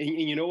 And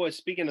you know what?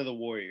 Speaking of the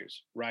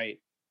Warriors, right?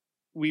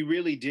 We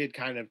really did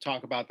kind of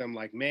talk about them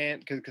like, man,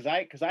 because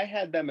I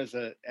had them as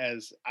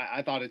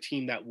I thought a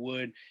team that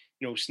would,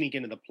 sneak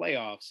into the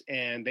playoffs,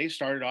 and they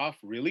started off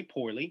really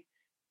poorly.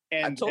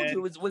 And I told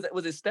you,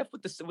 was it Steph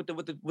with the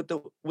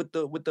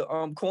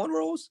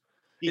cornrows?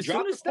 He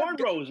dropped the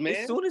cornrows, man.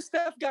 As soon as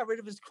Steph got rid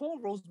of his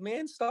cornrows,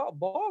 man, start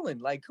balling.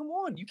 Like, come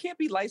on, you can't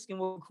be light-skinned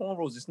with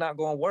cornrows. It's not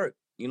going to work.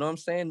 You know what I'm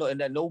saying?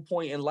 And at no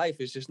point in life,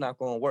 it's just not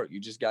going to work. You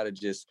just got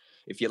to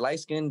if you're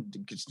light-skinned,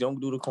 just don't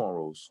do the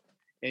cornrows.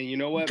 And you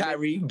know what,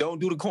 Kyrie, don't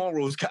do the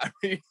cornrows,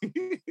 Kyrie.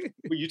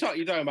 You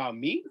talking about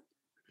me?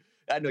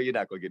 I know you're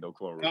not going to get no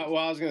cornrows. Well,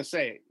 I was going to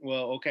say,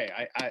 okay,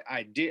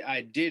 I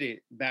did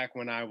it back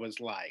when I was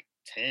like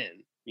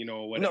 10.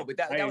 No, but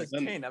that was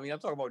 10. I mean, I'm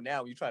talking about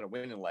now. You try to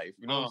win in life.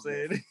 You know what I'm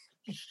saying?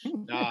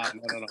 No.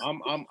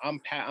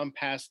 I'm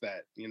past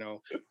that.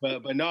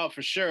 But no,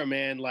 for sure,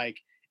 man. Like,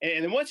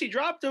 And then once he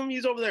dropped him,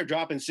 he's over there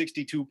dropping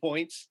 62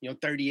 points,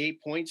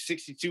 38 points,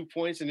 62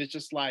 points. And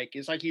it's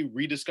like he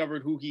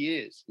rediscovered who he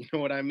is. You know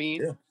what I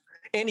mean? Yeah.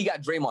 And he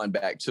got Draymond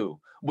back too,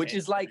 which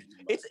is like,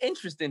 it's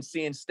interesting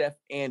seeing Steph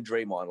and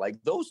Draymond. Like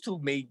those two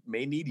may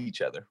need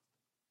each other.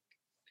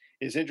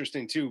 It's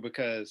interesting too,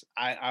 because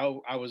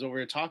I was over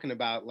here talking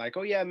about like,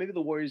 oh yeah, maybe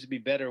the Warriors would be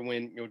better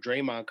when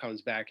Draymond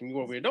comes back, and you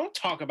over here don't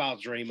talk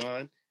about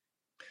Draymond.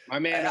 My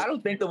man, I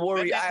don't think the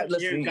Warriors.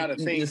 Listen, got to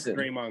think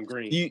Draymond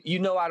Green. You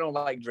know I don't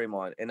like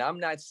Draymond, and I'm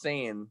not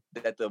saying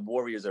that the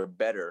Warriors are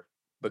better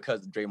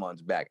because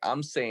Draymond's back.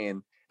 I'm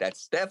saying that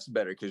Steph's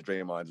better because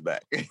Draymond's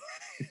back.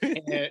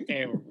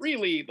 and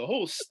really, the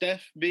whole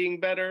Steph being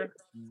better,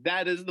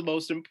 that is the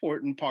most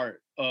important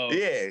part of. So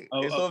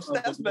if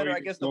Steph's better, I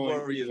guess the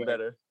Warriors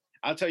better.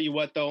 I'll tell you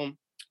what, though,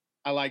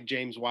 I like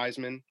James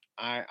Wiseman.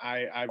 I'm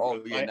a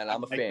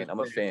fan. I'm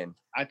a fan.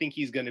 I think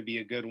he's going to be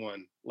a good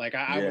one. Like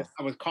I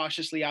was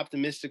cautiously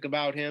optimistic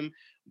about him,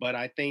 but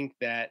I think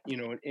that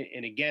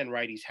and again,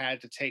 right, he's had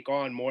to take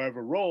on more of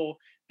a role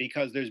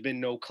because there's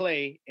been no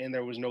Clay and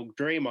there was no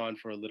Draymond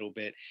for a little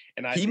bit.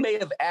 And he may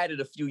have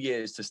added a few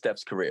years to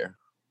Steph's career.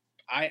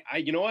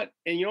 You know what,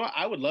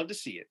 I would love to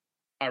see it.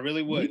 I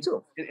really would. Me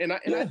too. And I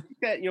think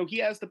that he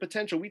has the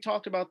potential. We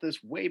talked about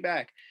this way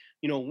back.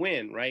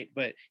 Right?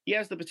 But he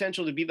has the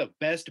potential to be the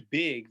best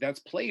big that's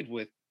played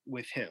with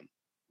him.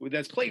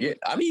 That's played with him.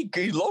 I mean,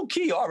 he low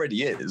key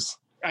already is.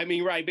 I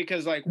mean, right,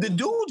 because like the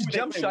dude's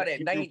jump shot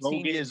at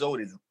 19 years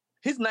old is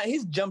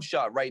his jump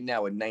shot right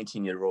now at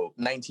 19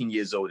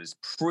 years old is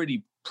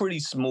pretty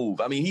smooth.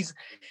 I mean,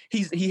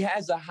 he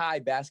has a high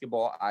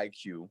basketball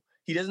IQ.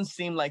 He doesn't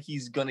seem like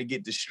he's gonna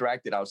get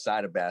distracted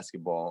outside of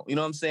basketball. You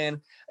know what I'm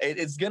saying?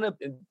 It's gonna,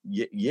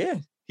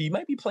 he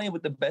might be playing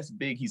with the best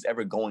big he's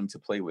ever going to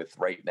play with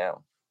right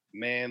now.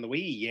 Man, the way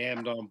he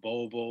yammed on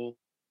Bobo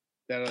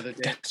that other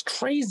day. That's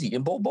crazy.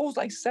 And Bobo's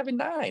like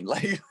 7'9".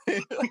 Like,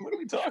 what are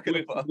we talking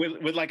about?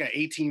 With like an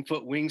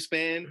 18-foot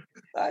wingspan.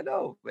 I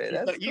know, man.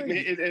 That's crazy.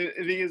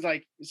 It is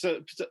like,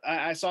 so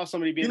I saw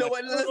somebody being like,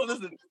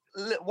 listen.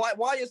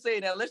 While you're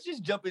saying that, let's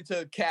just jump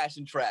into cash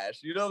and trash.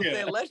 You know what I'm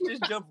saying? Let's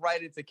just jump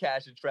right into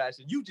cash and trash,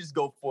 and you just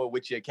go for it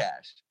with your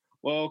cash.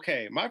 Well,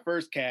 okay. My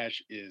first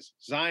cash is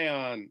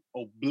Zion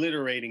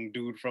obliterating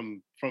dude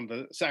from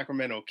the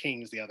Sacramento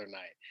Kings the other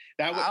night.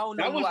 I don't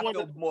know who I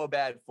feel more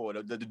bad for,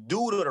 the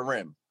dude or the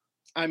rim.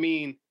 I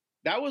mean,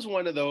 that was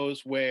one of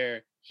those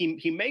where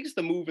he makes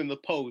the move in the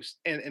post,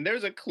 and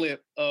there's a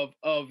clip of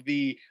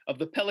the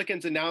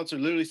Pelicans announcer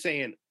literally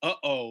saying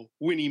 "uh-oh"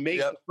 when he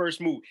makes the first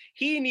move.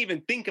 He didn't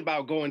even think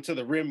about going to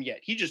the rim yet.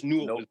 He just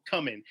knew it was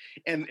coming.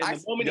 And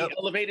the moment he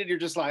elevated, you're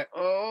just like,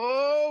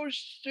 oh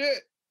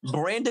shit.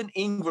 Brandon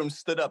Ingram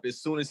stood up as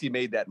soon as he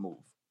made that move.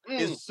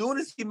 As soon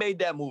as he made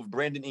that move,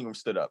 Brandon Ingram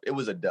stood up. It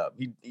was a dub.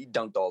 He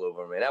dunked all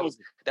over him, man.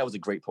 That was a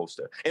great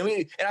poster. And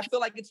I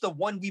feel like it's the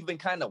one we've been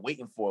kind of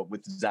waiting for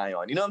with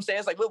Zion. You know what I'm saying?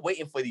 It's like we're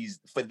waiting for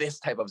this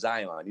type of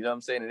Zion. You know what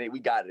I'm saying? And we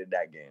got it in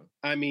that game.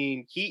 I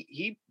mean,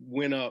 he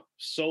went up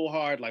so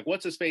hard. Like,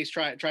 what's his face?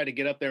 Try to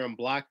get up there and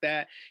block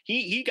that.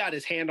 He got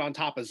his hand on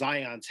top of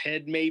Zion's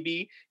head.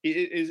 Maybe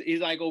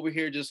he's like over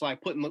here just like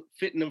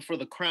fitting him for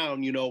the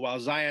crown. While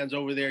Zion's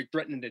over there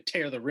threatening to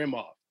tear the rim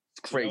off.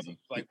 Crazy.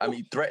 Like, I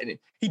mean, threatening.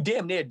 He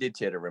damn near did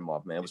tear the rim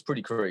off, man. It was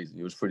pretty crazy.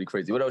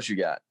 What else you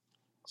got?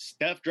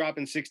 Steph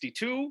dropping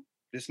 62.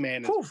 This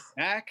man is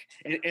back.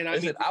 And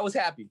I was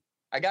happy.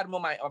 I got him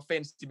on my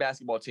fantasy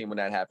basketball team when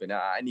that happened.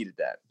 I needed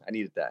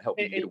that. Help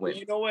me get a win.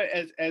 You know what?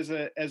 As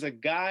a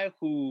guy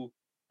who,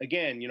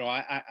 again,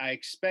 I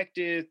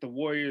expected the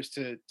Warriors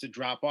to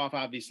drop off,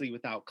 obviously,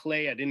 without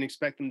Clay. I didn't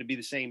expect them to be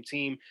the same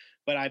team,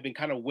 but I've been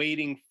kind of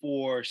waiting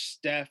for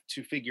Steph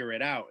to figure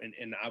it out.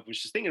 And I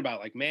was just thinking about,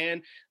 like,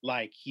 man,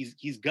 like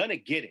he's gonna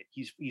get it.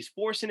 He's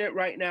forcing it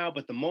right now,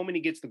 but the moment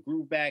he gets the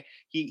groove back,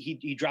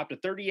 he dropped a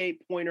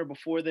 38-pointer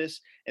before this,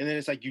 and then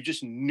it's like you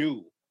just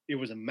knew it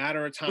was a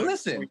matter of time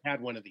before he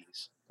had one of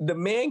these. The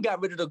man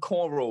got rid of the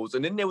cornrows,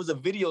 and then there was a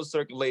video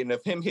circulating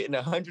of him hitting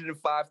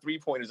 105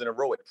 3-pointers in a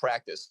row at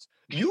practice.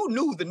 You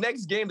knew the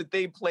next game that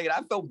they played,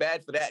 I felt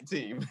bad for that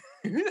team.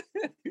 I'm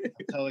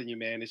telling you,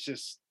 man, it's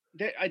just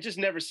I just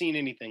never seen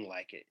anything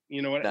like it.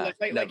 You know what? Nah,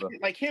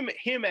 like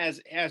him as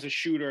a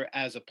shooter,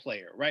 as a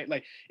player, right?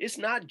 Like, it's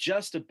not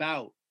just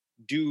about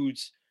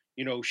dudes,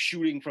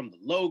 shooting from the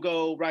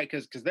logo, right?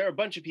 Because there are a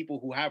bunch of people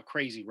who have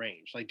crazy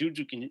range, like dudes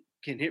who can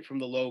hit from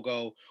the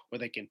logo, or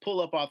they can pull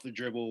up off the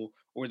dribble,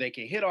 or they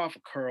can hit off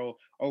a curl,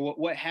 or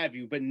what have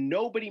you. But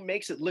nobody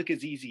makes it look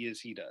as easy as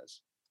he does.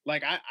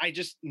 Like, I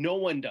just, no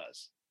one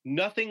does.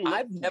 Nothing.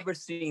 I've never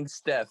seen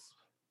Steph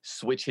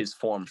switch his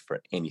form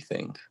for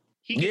anything.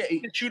 He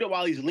can shoot it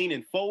while he's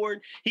leaning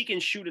forward. He can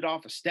shoot it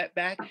off a step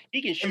back.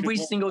 He can shoot every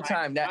single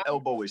time that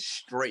elbow is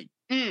straight.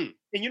 And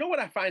you know what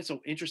I find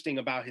so interesting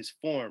about his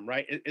form,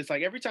 right? It's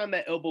like every time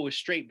that elbow is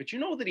straight, but you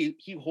know that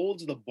he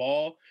holds the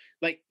ball,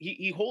 like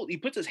he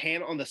puts his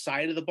hand on the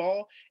side of the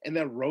ball and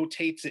then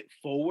rotates it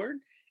forward.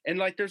 And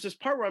like, there's this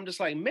part where I'm just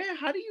like, man,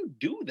 how do you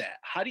do that?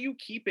 How do you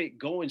keep it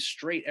going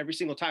straight every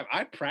single time?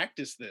 I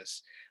practice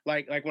this,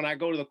 like when I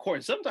go to the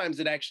court. Sometimes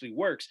it actually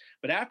works,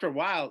 but after a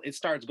while, it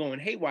starts going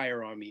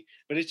haywire on me.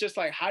 But it's just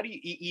like, how do you?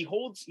 He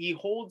holds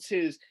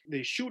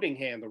the shooting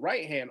hand, the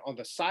right hand, on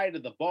the side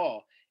of the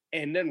ball,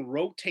 and then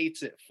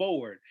rotates it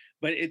forward.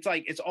 But it's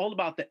like it's all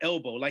about the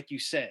elbow, like you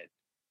said.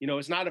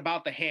 It's not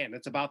about the hand;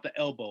 it's about the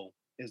elbow.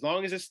 As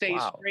long as it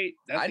stays straight.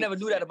 I never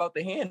knew that about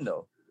the hand,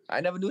 though. I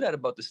never knew that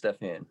about the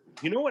Steph hand.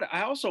 You know what?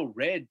 I also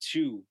read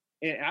too,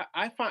 and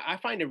I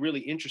find it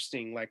really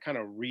interesting, like kind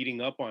of reading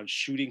up on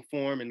shooting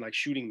form and like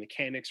shooting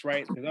mechanics,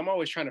 right? Because I'm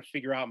always trying to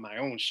figure out my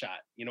own shot.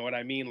 You know what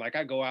I mean? Like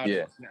I go out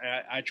and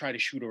I try to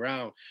shoot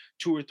around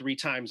 2 or 3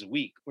 times a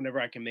week whenever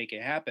I can make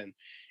it happen.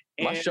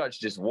 My shot's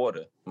just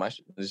water.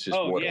 It's just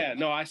water. Yeah,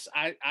 no,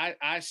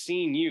 I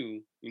seen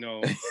you.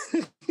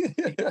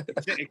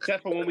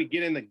 Except for when we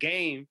get in the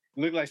game,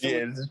 it looked like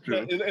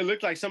it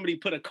looked like somebody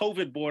put a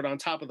COVID board on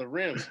top of the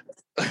rim.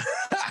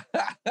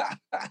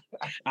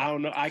 I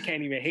don't know. I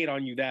can't even hate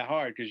on you that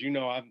hard because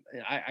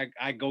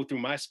I go through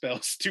my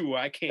spells too.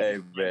 I can't. Hey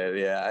man,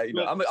 yeah,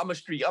 I'm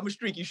a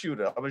streaky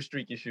shooter.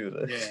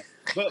 Yeah,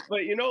 but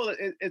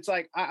it's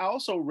like I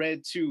also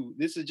read too.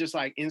 This is just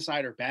like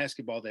insider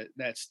basketball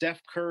that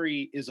Steph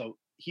Curry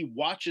he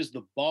watches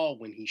the ball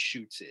when he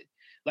shoots it.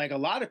 Like a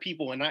lot of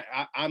people, and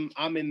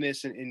I'm in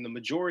this, and the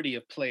majority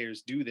of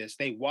players do this.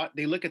 They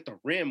look at the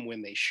rim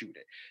when they shoot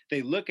it.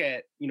 They look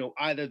at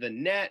either the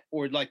net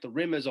or like the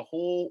rim as a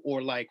whole,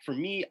 or like for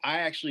me, I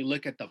actually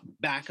look at the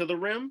back of the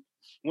rim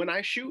when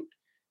I shoot.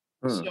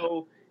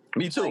 So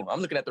me too.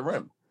 I'm looking at the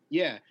rim.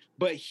 Yeah,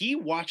 but he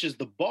watches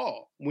the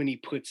ball when he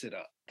puts it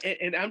up,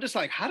 and I'm just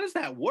like, how does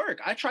that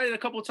work? I tried it a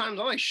couple of times.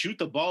 I like shoot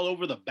the ball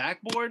over the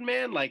backboard,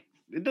 man. Like.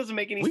 It doesn't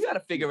make any sense. We got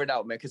to figure it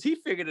out, man, because he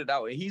figured it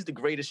out, and he's the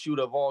greatest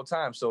shooter of all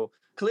time. So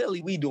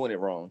clearly we doing it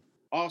wrong.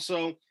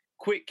 Also,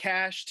 quick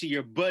cash to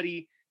your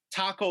buddy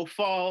Taco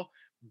Fall.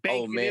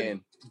 Banking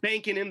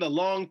in the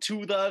long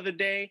 2 the other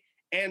day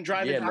and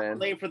driving down the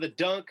lane for the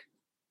dunk.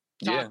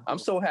 Taco. I'm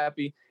so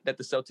happy that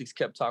the Celtics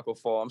kept Taco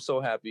Fall. I'm so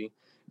happy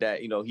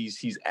that,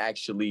 he's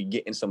actually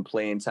getting some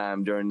playing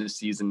time during the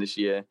season this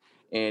year.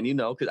 And,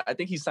 because I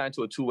think he signed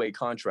to a 2-way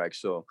contract.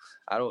 So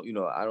I don't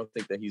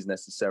think that he's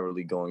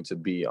necessarily going to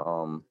be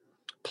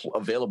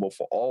available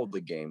for all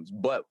the games.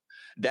 But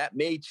that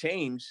may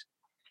change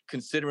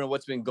considering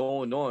what's been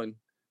going on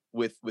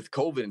with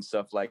COVID and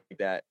stuff like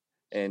that.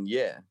 And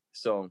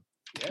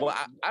well,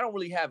 I don't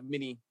really have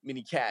many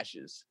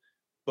cashes.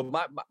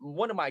 But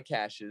one of my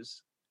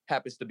cashes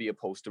happens to be a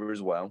poster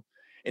as well.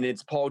 And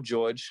it's Paul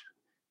George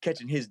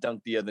catching his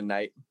dunk the other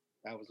night.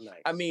 That was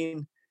nice. I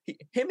mean,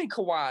 him and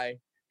Kawhi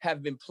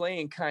have been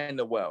playing kind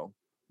of well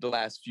the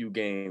last few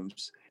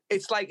games.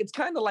 It's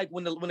kind of like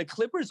when the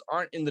Clippers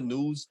aren't in the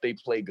news, they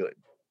play good.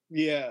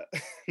 Yeah.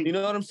 You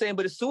know what I'm saying?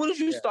 But as soon as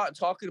you start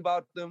talking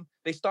about them,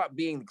 they start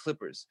being the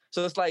Clippers.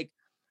 So it's like,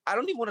 I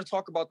don't even want to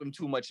talk about them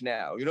too much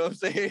now. You know what I'm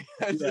saying?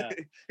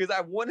 Because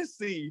I want to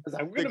see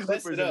the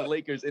Clippers and the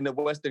Lakers in the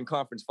Western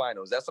Conference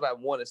Finals. That's what I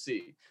want to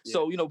see. Yeah.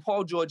 So,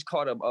 Paul George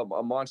caught a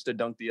monster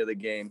dunk the other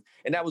game.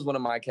 And that was one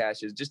of my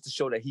cashes just to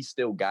show that he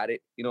still got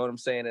it. You know what I'm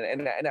saying?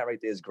 And that right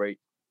there is great.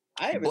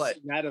 I haven't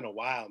seen that in a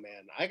while,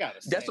 man. I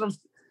gotta say. That's what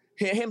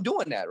him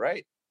doing that,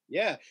 right?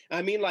 Yeah.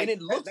 I mean, like, and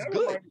it looks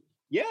good.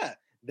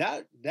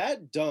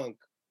 That dunk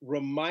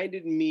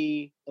reminded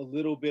me a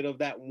little bit of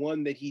that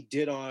one that he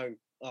did on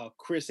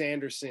Chris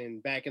Anderson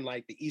back in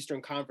like the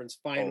Eastern Conference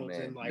Finals. Oh,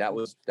 man. And like that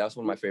was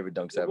one of my favorite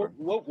dunks ever.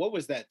 What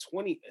was that?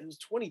 It was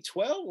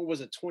 2012 or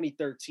was it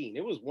 2013?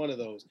 It was one of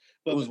those.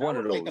 But it was one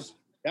of those.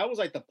 That was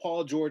like the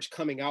Paul George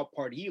coming out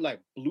party. He like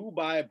blew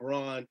by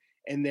Braun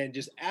and then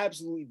just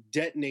absolutely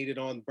detonated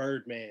on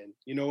Birdman.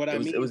 You know what I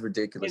mean? It was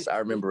ridiculous. I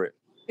remember it.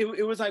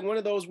 It was like one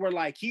of those where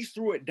like he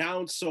threw it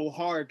down so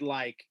hard,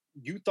 like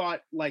you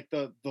thought like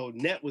the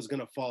net was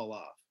gonna fall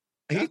off.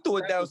 He threw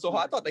it down so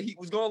hard, I thought the Heat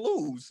was gonna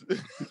lose.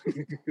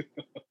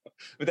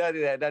 But that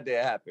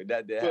didn't happen.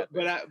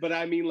 But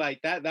I mean,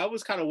 like that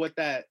was kind of what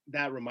that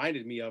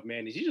reminded me of,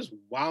 man. Is he just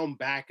wound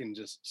back and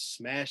just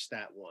smashed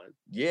that one?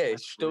 Yeah, it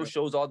still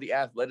shows all the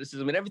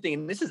athleticism and everything.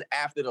 And this is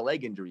after the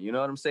leg injury. You know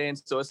what I'm saying?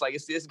 So it's like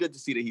it's good to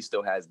see that he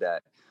still has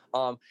that.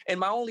 And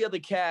my only other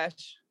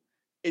cash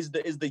is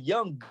the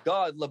young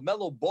god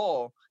LaMelo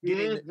Ball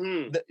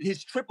getting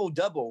his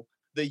triple-double,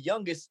 the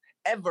youngest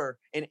ever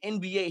in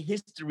NBA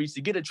history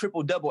to get a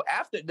triple-double.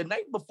 After the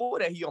night before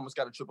that, he almost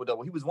got a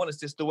triple-double. He was 1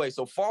 assist away.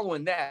 So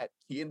following that,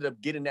 he ended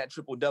up getting that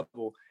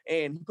triple-double,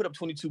 and he put up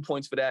 22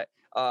 points for that.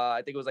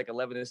 I think it was like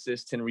 11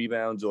 assists, 10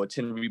 rebounds, or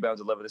 10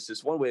 rebounds, 11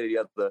 assists, one way or the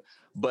other.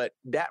 But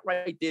that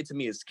right there to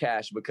me is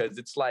cash because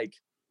it's like,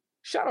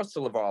 shout out to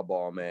LeVar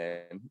Ball,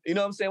 man. You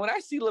know what I'm saying? When I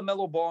see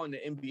LaMelo Ball in the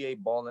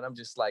NBA balling, I'm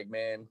just like,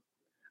 man,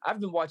 I've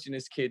been watching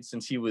this kid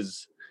since he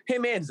was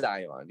him and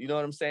Zion. You know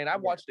what I'm saying? I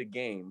watched a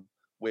game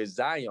where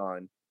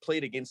Zion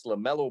played against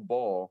LaMelo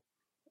Ball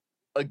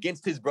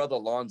against his brother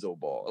Lonzo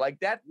Ball. Like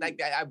that,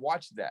 I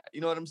watched that. You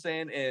know what I'm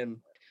saying? And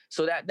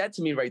so that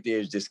to me right there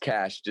is just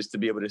cash, just to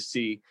be able to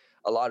see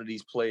a lot of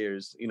these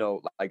players, you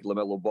know, like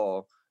LaMelo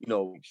Ball,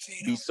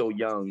 be so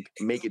young,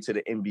 make it to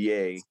the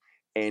NBA,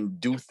 and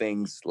do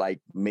things like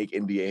make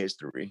NBA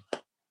history.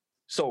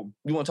 So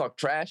you want to talk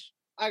trash?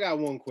 I got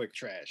one quick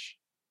trash.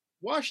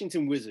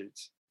 Washington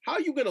Wizards. How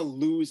are you going to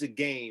lose a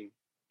game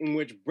in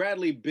which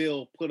Bradley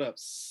Beal put up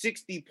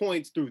 60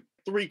 points through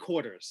 3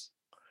 quarters?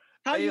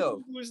 How you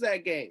going to lose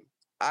that game?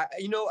 I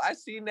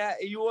seen that.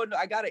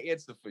 I got an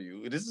answer for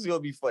you. This is going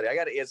to be funny. I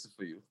got an answer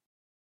for you.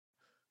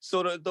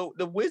 So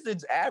the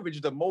Wizards average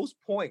the most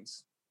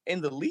points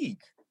in the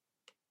league,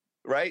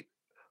 right?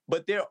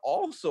 But they're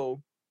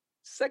also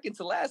second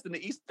to last in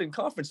the Eastern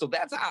Conference. So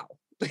that's how.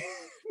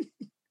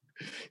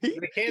 They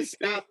can't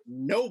stop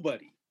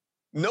nobody.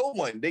 No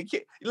one. They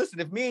can't. Listen,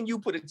 if me and you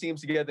put a team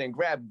together and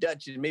grab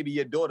Dutch and maybe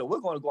your daughter,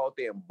 we're going to go out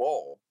there and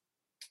ball.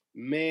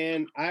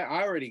 Man, I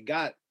already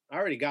got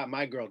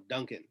my girl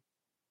Duncan.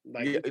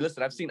 Like, yeah,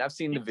 listen, I've seen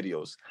the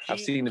videos. I've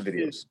seen the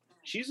videos.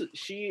 She's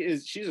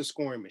a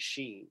scoring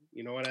machine.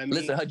 You know what I mean?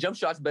 Listen, her jump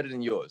shot's better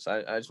than yours.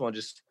 I just want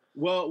to just.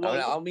 Well, I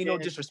don't mean no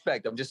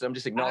disrespect. I'm just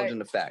acknowledging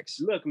the facts.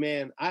 Look,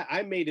 man,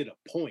 I made it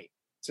a point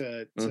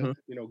to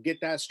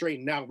get that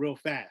straightened out real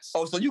fast.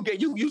 Oh, so you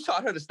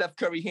taught her the Steph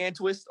Curry hand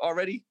twist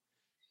already?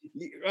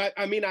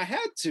 I mean, I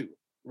had to,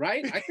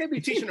 right? I can't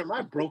be teaching her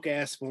my broke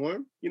ass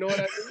form. You know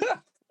what I mean?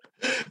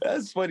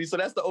 That's funny. So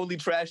that's the only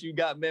trash you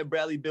got, man.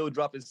 Bradley Beal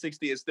dropping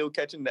 60 and still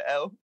catching the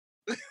L.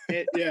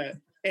 Yeah.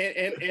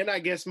 And I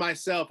guess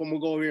myself, I'm gonna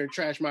go over here and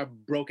trash my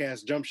broke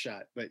ass jump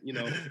shot. But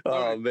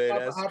oh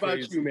man, how about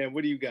you, man?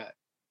 What do you got?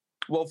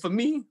 Well, for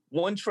me,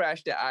 one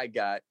trash that I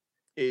got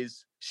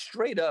is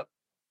straight up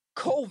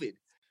COVID.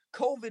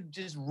 COVID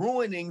just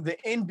ruining the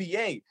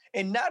NBA.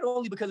 And not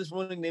only because it's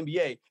ruining the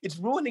NBA, it's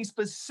ruining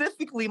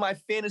specifically my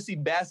fantasy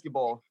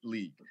basketball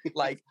league.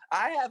 Like,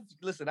 I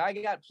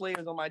got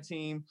players on my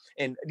team,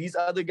 and these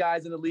other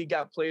guys in the league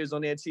got players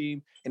on their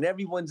team, and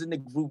everyone's in the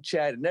group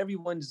chat, and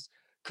everyone's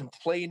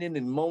complaining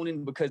and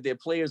moaning because their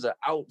players are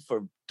out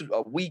for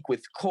a week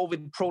with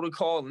COVID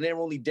protocol, and they're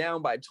only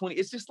down by 20.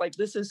 It's just like,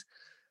 this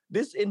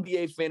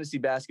NBA fantasy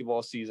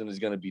basketball season is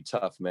going to be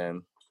tough,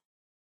 man.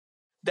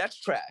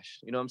 That's trash.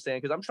 You know what I'm saying?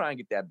 Because I'm trying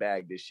to get that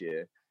bag this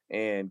year.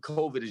 And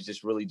COVID is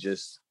just really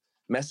just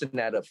messing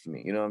that up for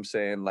me. You know what I'm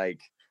saying? Like,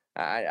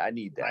 I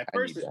need that.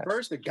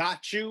 First it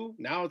got you.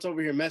 Now it's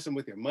over here messing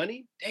with your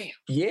money. Damn.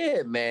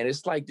 Yeah, man.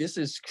 It's like, this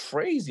is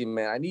crazy,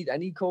 man. I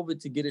need COVID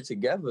to get it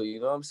together. You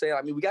know what I'm saying?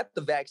 I mean, we got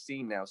the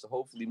vaccine now, so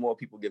hopefully more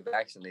people get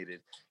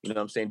vaccinated. You know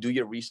what I'm saying? Do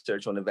your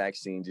research on the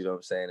vaccines, you know what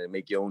I'm saying, and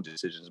make your own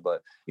decisions.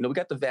 But, we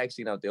got the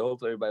vaccine out there.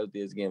 Hopefully everybody out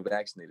there is getting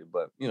vaccinated.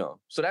 But,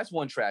 so that's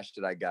one trash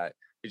that I got.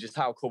 It's just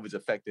how COVID's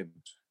affecting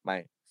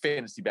my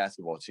fantasy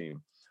basketball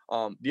team.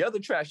 The other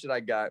trash that I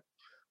got,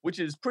 which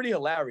is pretty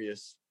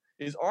hilarious,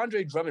 is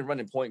Andre Drummond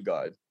running point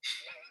guard.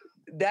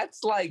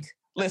 That's like,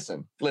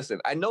 listen.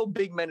 I know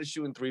big men are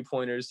shooting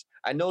 3-pointers.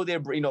 I know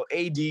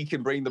AD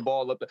can bring the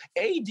ball up.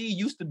 AD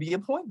used to be a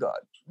point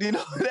guard. You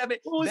know what I mean?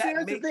 Well,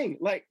 that's the thing.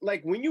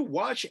 Like when you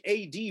watch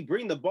AD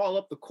bring the ball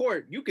up the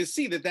court, you can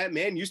see that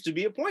man used to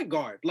be a point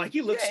guard. Like,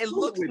 he looks. Yeah, it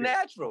looks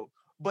natural.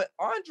 But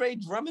Andre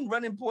Drummond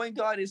running point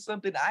guard is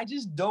something I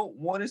just don't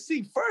want to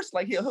see. First,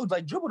 like, he'll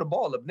like dribble the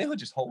ball up, and then he'll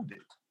just hold it.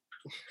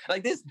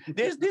 Like, there's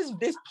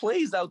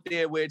plays out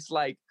there where it's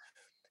like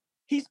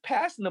he's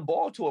passing the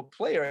ball to a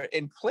player,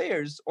 and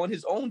players on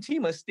his own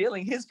team are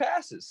stealing his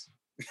passes.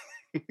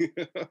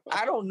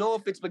 I don't know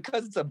if it's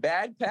because it's a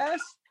bad pass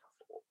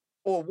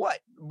or what,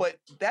 but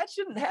that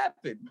shouldn't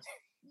happen.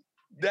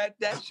 That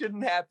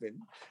shouldn't happen.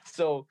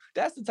 So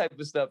that's the type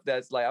of stuff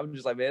that's like, I'm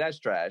just like, man, that's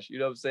trash. You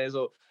know what I'm saying?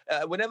 So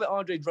whenever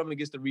Andre Drummond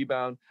gets the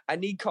rebound, I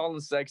need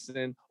Colin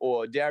Sexton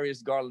or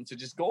Darius Garland to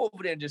just go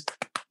over there and just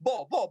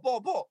ball.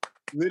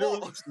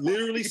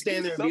 Literally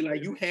stand there and be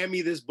like, you hand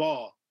me this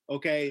ball,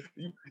 okay?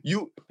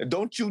 You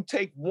don't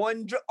take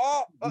one.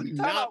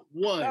 Not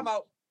one. Time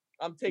out.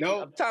 I'm taking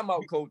time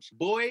out, coach.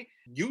 Boy,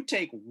 you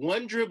take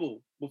one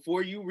dribble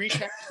before you reach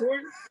half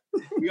court.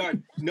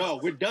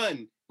 We're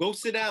done. Go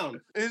sit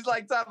down. It's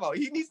like, time out.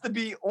 He needs to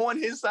be on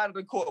his side of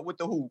the court with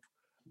the hoop,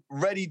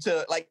 ready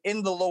to, like,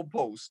 in the low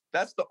post.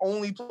 That's the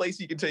only place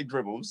he can take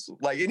dribbles.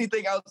 Like,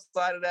 anything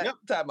outside of that,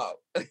 time out.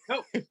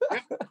 Yep.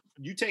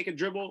 You take a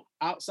dribble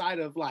outside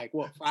of, like,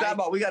 what?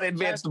 Time out. We got to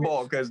advance the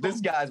ball because this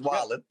guy's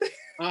wilding.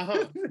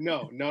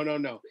 No.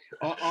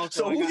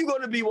 So who you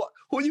going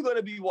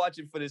to be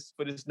watching for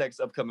this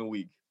next upcoming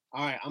week?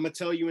 All right, I'm going to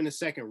tell you in a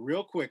second.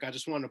 Real quick, I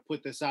just want to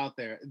put this out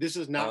there. This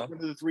is not one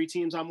of the 3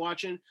 teams I'm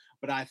watching,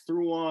 but I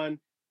threw on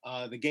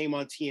the game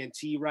on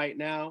TNT right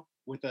now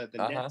with the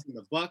Nets and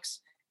the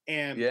Bucks.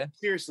 And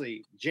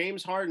seriously,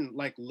 James Harden,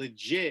 like,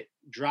 legit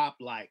dropped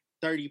like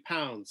 30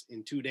 pounds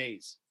in 2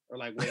 days, or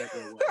like whatever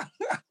it was.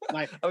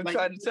 Like, I'm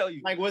trying to tell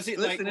you. Like, was he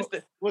wearing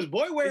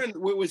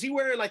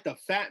like the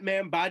fat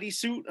man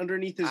bodysuit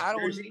underneath his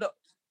jersey? Don't know.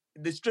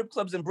 The strip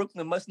clubs in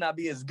Brooklyn must not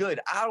be as good.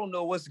 I don't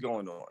know what's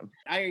going on.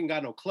 I ain't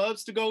got no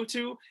clubs to go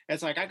to.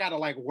 It's like I gotta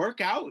like work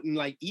out and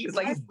like eat. It's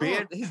like his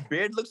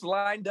beard looks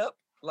lined up.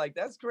 Like,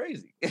 that's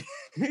crazy.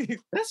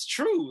 That's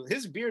true.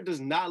 His beard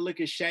does not look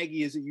as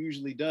shaggy as it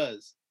usually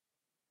does.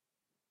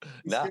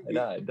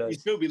 It does. You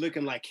still be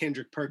looking like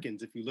Kendrick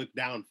Perkins if you look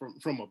down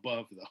from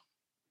above,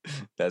 though.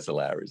 That's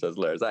hilarious. All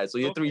right, so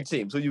your three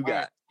teams. Who you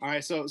got? All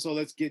right. So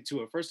let's get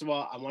to it. First of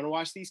all, I want to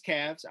watch these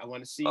Cavs. I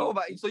want to see. Oh,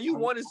 so you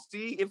want to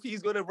see if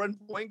he's going to run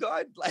point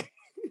guard? Like,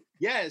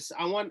 yes,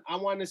 I want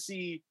to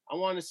see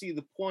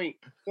the point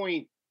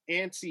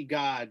antsy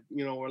god,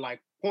 or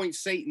like point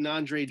Satan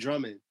Andre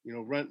Drummond,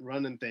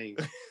 running things.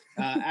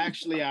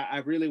 Actually, I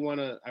really want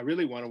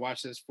to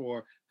watch this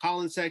for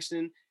Colin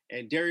Sexton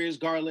and Darius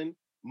Garland,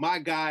 my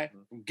guy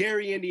from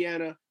Gary,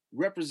 Indiana,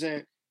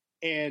 represent,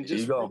 and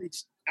just really,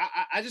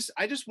 I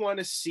just want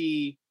to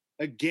see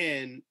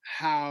again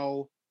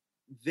how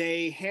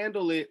they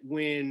handle it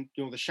when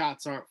the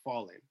shots aren't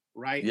falling,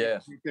 right? Yeah,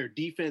 their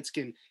defense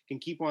can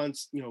keep on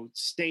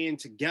staying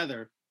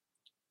together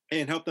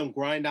and help them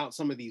grind out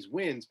some of these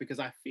wins, because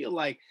I feel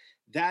like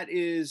that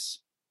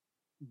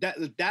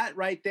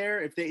right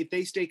there, if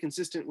they stay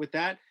consistent with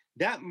that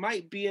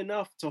might be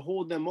enough to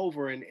hold them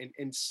over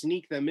and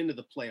sneak them into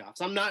the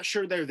playoffs. I'm not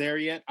sure they're there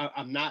yet.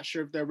 I'm not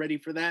sure if they're ready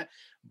for that,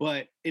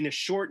 but in a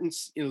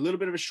little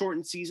bit of a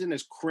shortened season,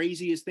 as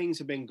crazy as things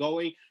have been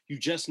going, you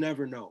just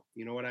never know.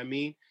 You know what I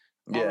mean?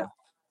 Yeah.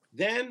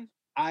 Then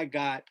I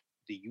got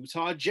the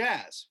Utah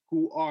Jazz,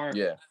 who are,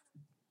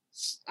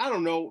 I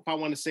don't know if I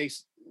want to say,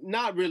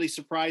 not really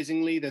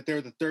surprisingly, that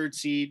they're the third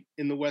seed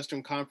in the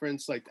Western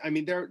Conference. Like, I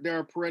mean, they're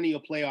a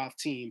perennial playoff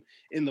team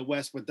in the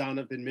West with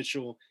Donovan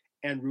Mitchell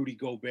and Rudy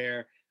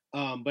Gobert.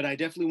 But I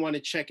definitely want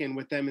to check in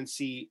with them and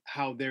see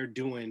how they're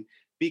doing,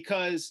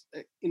 because,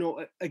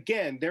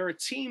 again, they're a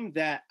team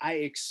that I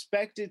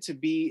expected to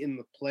be in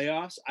the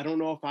playoffs. I don't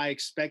know if I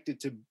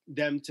expected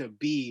them to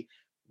be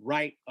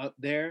right up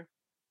there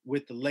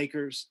with the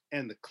Lakers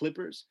and the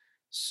Clippers.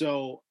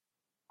 So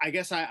I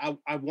guess I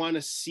want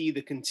to see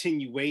the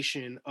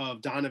continuation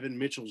of Donovan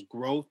Mitchell's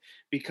growth,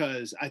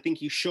 because I think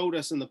he showed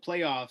us in the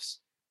playoffs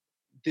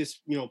this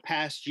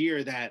past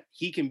year that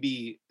he can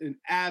be an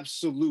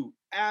absolute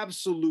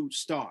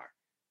star.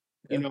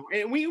 And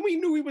we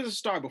knew he was a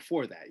star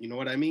before that, you know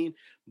what I mean?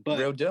 But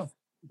real deal.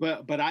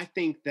 But I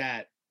think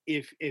that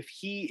if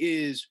he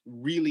is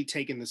really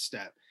taking the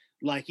step,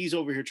 like he's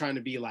over here trying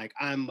to be like,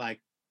 I'm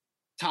like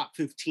top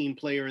 15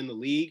 player in the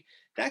league,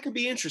 that could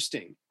be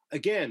interesting.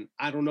 Again,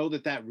 I don't know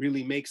that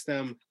really makes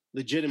them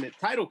legitimate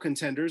title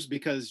contenders,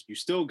 because you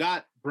still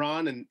got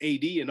Bron and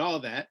AD and all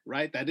that,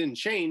 right? That didn't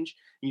change.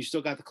 And you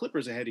still got the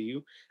Clippers ahead of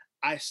you.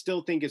 I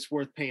still think it's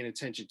worth paying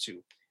attention to.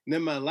 And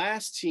then my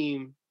last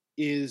team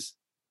is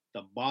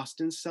the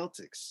Boston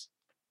Celtics.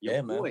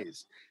 Your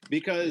boys.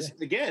 Because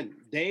again,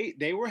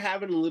 they were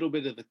having a little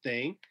bit of a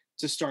thing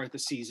to start the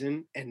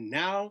season, and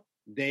now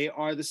they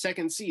are the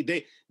second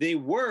seed. They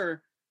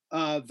were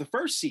the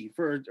first seed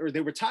or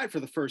they were tied for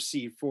the first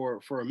seed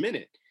for a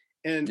minute.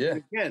 And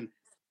again,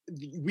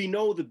 we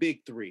know the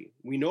big three.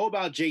 We know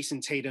about Jason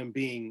Tatum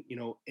being,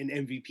 an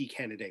MVP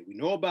candidate. We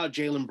know about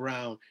Jaylen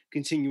Brown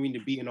continuing to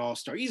be an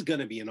all-star. He's going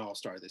to be an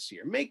all-star this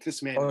year. Make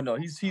this man. Oh, no,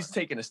 he's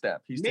taking a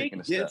step.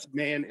 Make this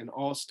man an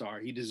all-star.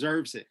 He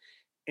deserves it.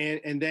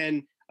 And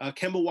then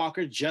Kemba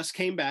Walker just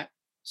came back,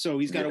 so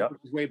he's got to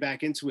work his way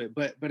back into it.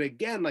 But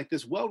again, like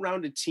this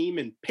well-rounded team,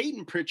 and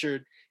Peyton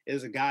Pritchard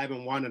is a guy I've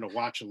been wanting to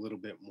watch a little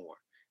bit more.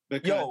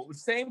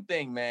 Same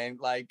thing, man.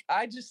 Like,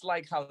 I just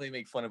like how they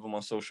make fun of him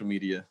on social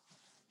media.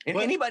 And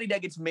anybody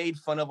that gets made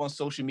fun of on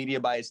social media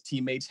by his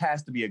teammates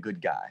has to be a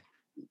good guy.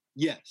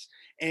 Yes.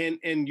 And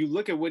you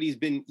look at what he's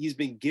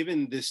been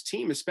given this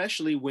team,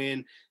 especially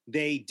when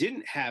they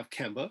didn't have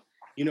Kemba,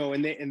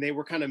 and they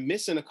were kind of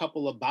missing a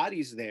couple of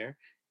bodies there.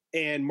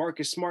 And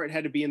Marcus Smart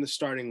had to be in the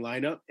starting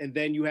lineup. And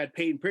then you had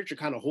Peyton Pritchard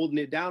kind of holding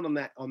it down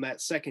on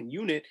that second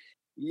unit,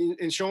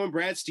 and showing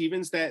Brad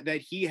Stevens that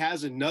he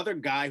has another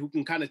guy who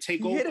can kind of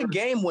take over. He hit a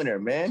game winner,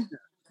 man.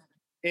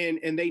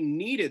 And they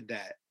needed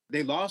that.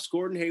 They lost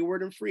Gordon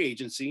Hayward in free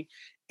agency.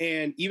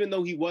 And even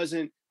though he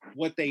wasn't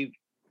what they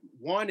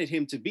wanted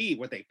him to be,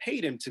 what they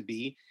paid him to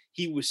be,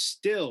 he was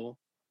still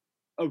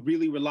a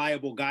really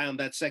reliable guy on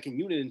that second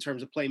unit in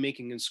terms of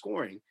playmaking and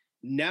scoring.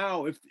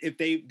 Now, if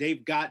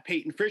they've got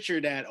Peyton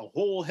Pritchard at a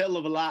whole hell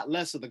of a lot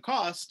less of the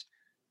cost,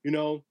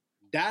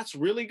 that's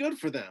really good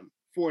for them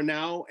for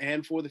now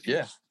and for the future.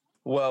 Yeah.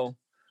 Well,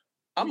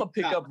 I'm going to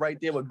pick up right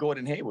there with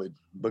Gordon Hayward,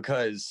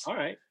 because all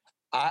right.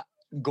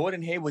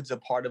 Gordon Hayward's a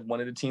part of one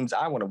of the teams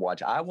I want to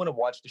watch. I want to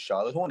watch the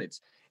Charlotte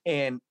Hornets.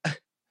 And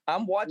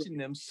I'm watching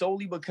them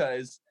solely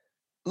because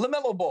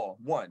LaMelo Ball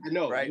won. I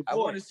know, right? I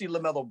want to see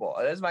LaMelo Ball.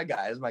 That's my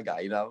guy. I'm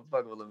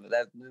fucking with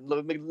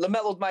LaMelo.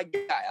 LaMelo's my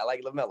guy. I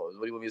like LaMelo. What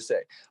do you want me to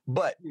say?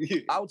 But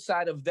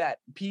outside of that,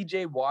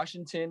 PJ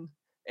Washington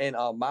and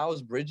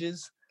Miles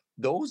Bridges,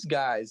 those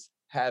guys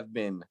have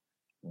been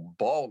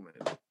balling.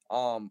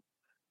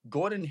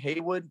 Gordon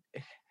Hayward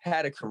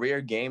had a career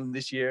game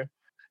this year.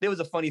 There was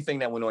a funny thing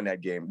that went on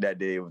that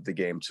day of the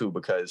game too,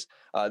 because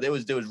there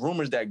was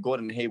rumors that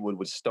Gordon Hayward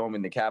was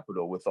storming the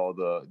Capitol with all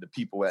the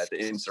people at the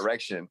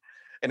insurrection.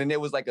 And then there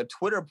was like a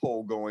Twitter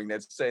poll going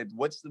that said,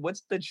 what's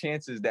the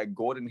chances that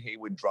Gordon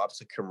Hayward drops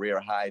a career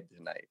high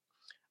tonight?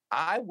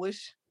 I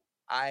wish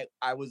I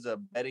was a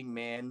betting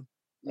man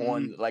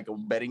on like a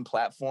betting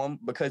platform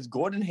because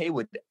Gordon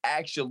Hayward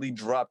actually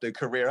dropped a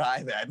career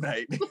high that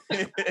night.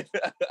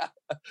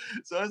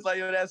 So it's like,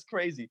 yo, that's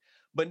crazy.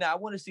 But now I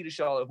want to see the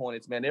Charlotte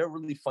Hornets, man. They're a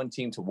really fun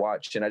team to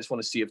watch, and I just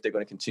want to see if they're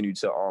going to continue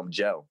to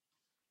gel.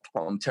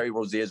 Terry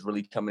Rozier is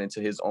really coming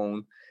into his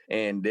own,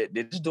 and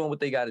they're just doing what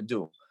they got to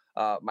do.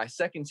 My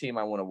second team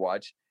I want to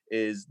watch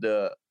is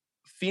the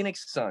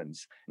Phoenix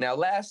Suns. Now,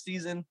 last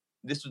season,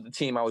 this was the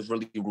team I was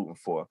really rooting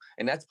for.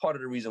 And that's part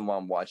of the reason why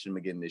I'm watching them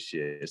again this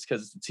year. It's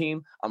because it's the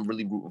team I'm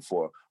really rooting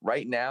for.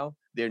 Right now,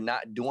 they're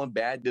not doing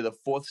bad. They're the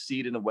 4th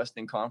seed in the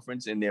Western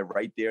Conference, and they're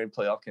right there in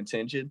playoff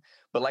contention.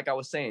 But like I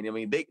was saying, I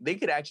mean, they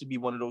could actually be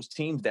one of those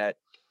teams that,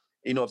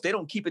 you know, if they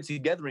don't keep it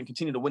together and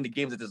continue to win the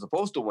games that they're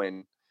supposed to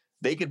win,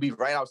 they could be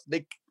right out.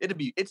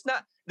 It's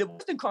not, the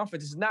Western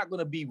Conference is not going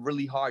to be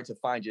really hard to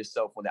find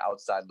yourself on the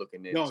outside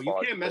looking in. No, you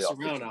can't mess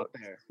around out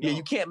there. No. Yeah,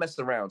 you can't mess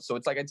around. So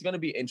it's going to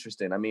be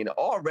interesting. I mean,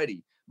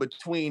 already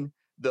between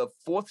the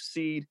 4th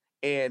seed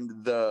and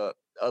the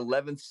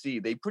 11th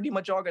seed, they pretty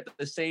much all got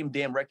the same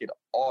damn record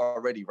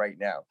already right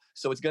now.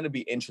 So it's going to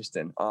be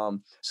interesting.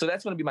 So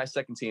that's going to be my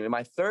second team. And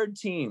my third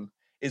team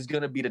is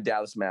going to be the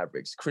Dallas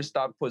Mavericks.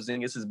 Kristaps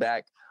Porzingis is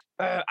back.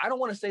 I don't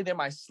want to say they're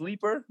my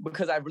sleeper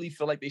because I really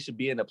feel like they should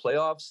be in the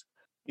playoffs.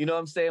 You know what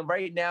I'm saying?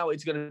 Right now,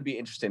 it's going to be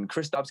interesting.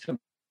 Kristaps comes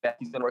back.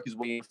 He's going to work his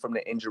way from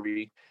the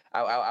injury.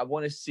 I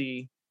want to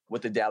see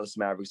what the Dallas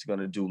Mavericks are going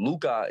to do.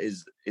 Luka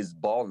is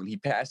balling. He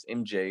passed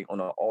MJ on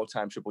an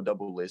all-time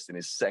triple-double list in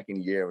his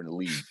second year in the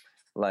league.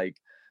 Like,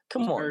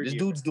 come on.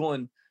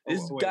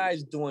 This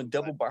guy's doing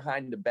double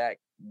behind the back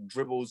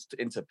dribbles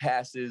into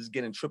passes,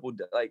 getting triple.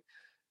 Like,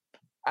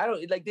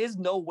 there's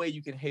no way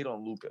you can hate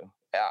on Luka.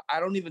 I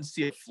don't even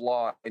see a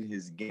flaw in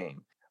his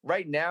game.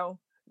 Right now,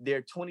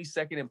 they're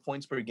 22nd in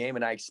points per game,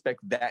 and I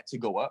expect that to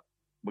go up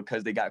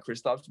because they got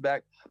Kristaps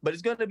back. But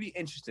it's going to be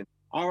interesting.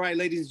 All right,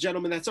 ladies and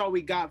gentlemen, that's all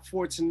we got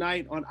for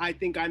tonight on I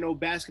Think I Know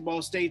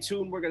Basketball. Stay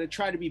tuned. We're going to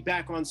try to be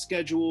back on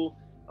schedule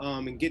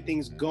and get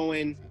things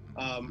going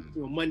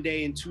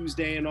Monday and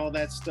Tuesday and all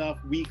that stuff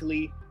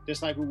weekly,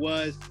 just like it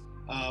was.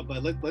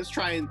 But let's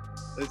try and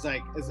it's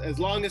like as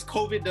long as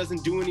COVID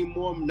doesn't do any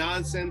more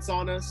nonsense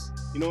on us,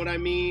 you know what I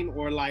mean?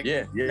 Or like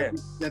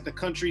that the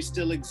country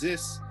still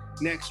exists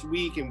next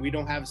week and we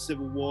don't have a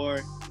civil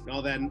war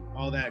and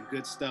all that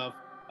good stuff.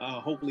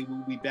 Hopefully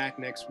we'll be back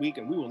next week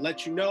and we will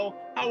let you know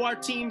how our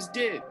teams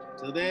did.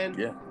 Till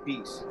then,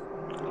 peace.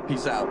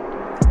 Peace out.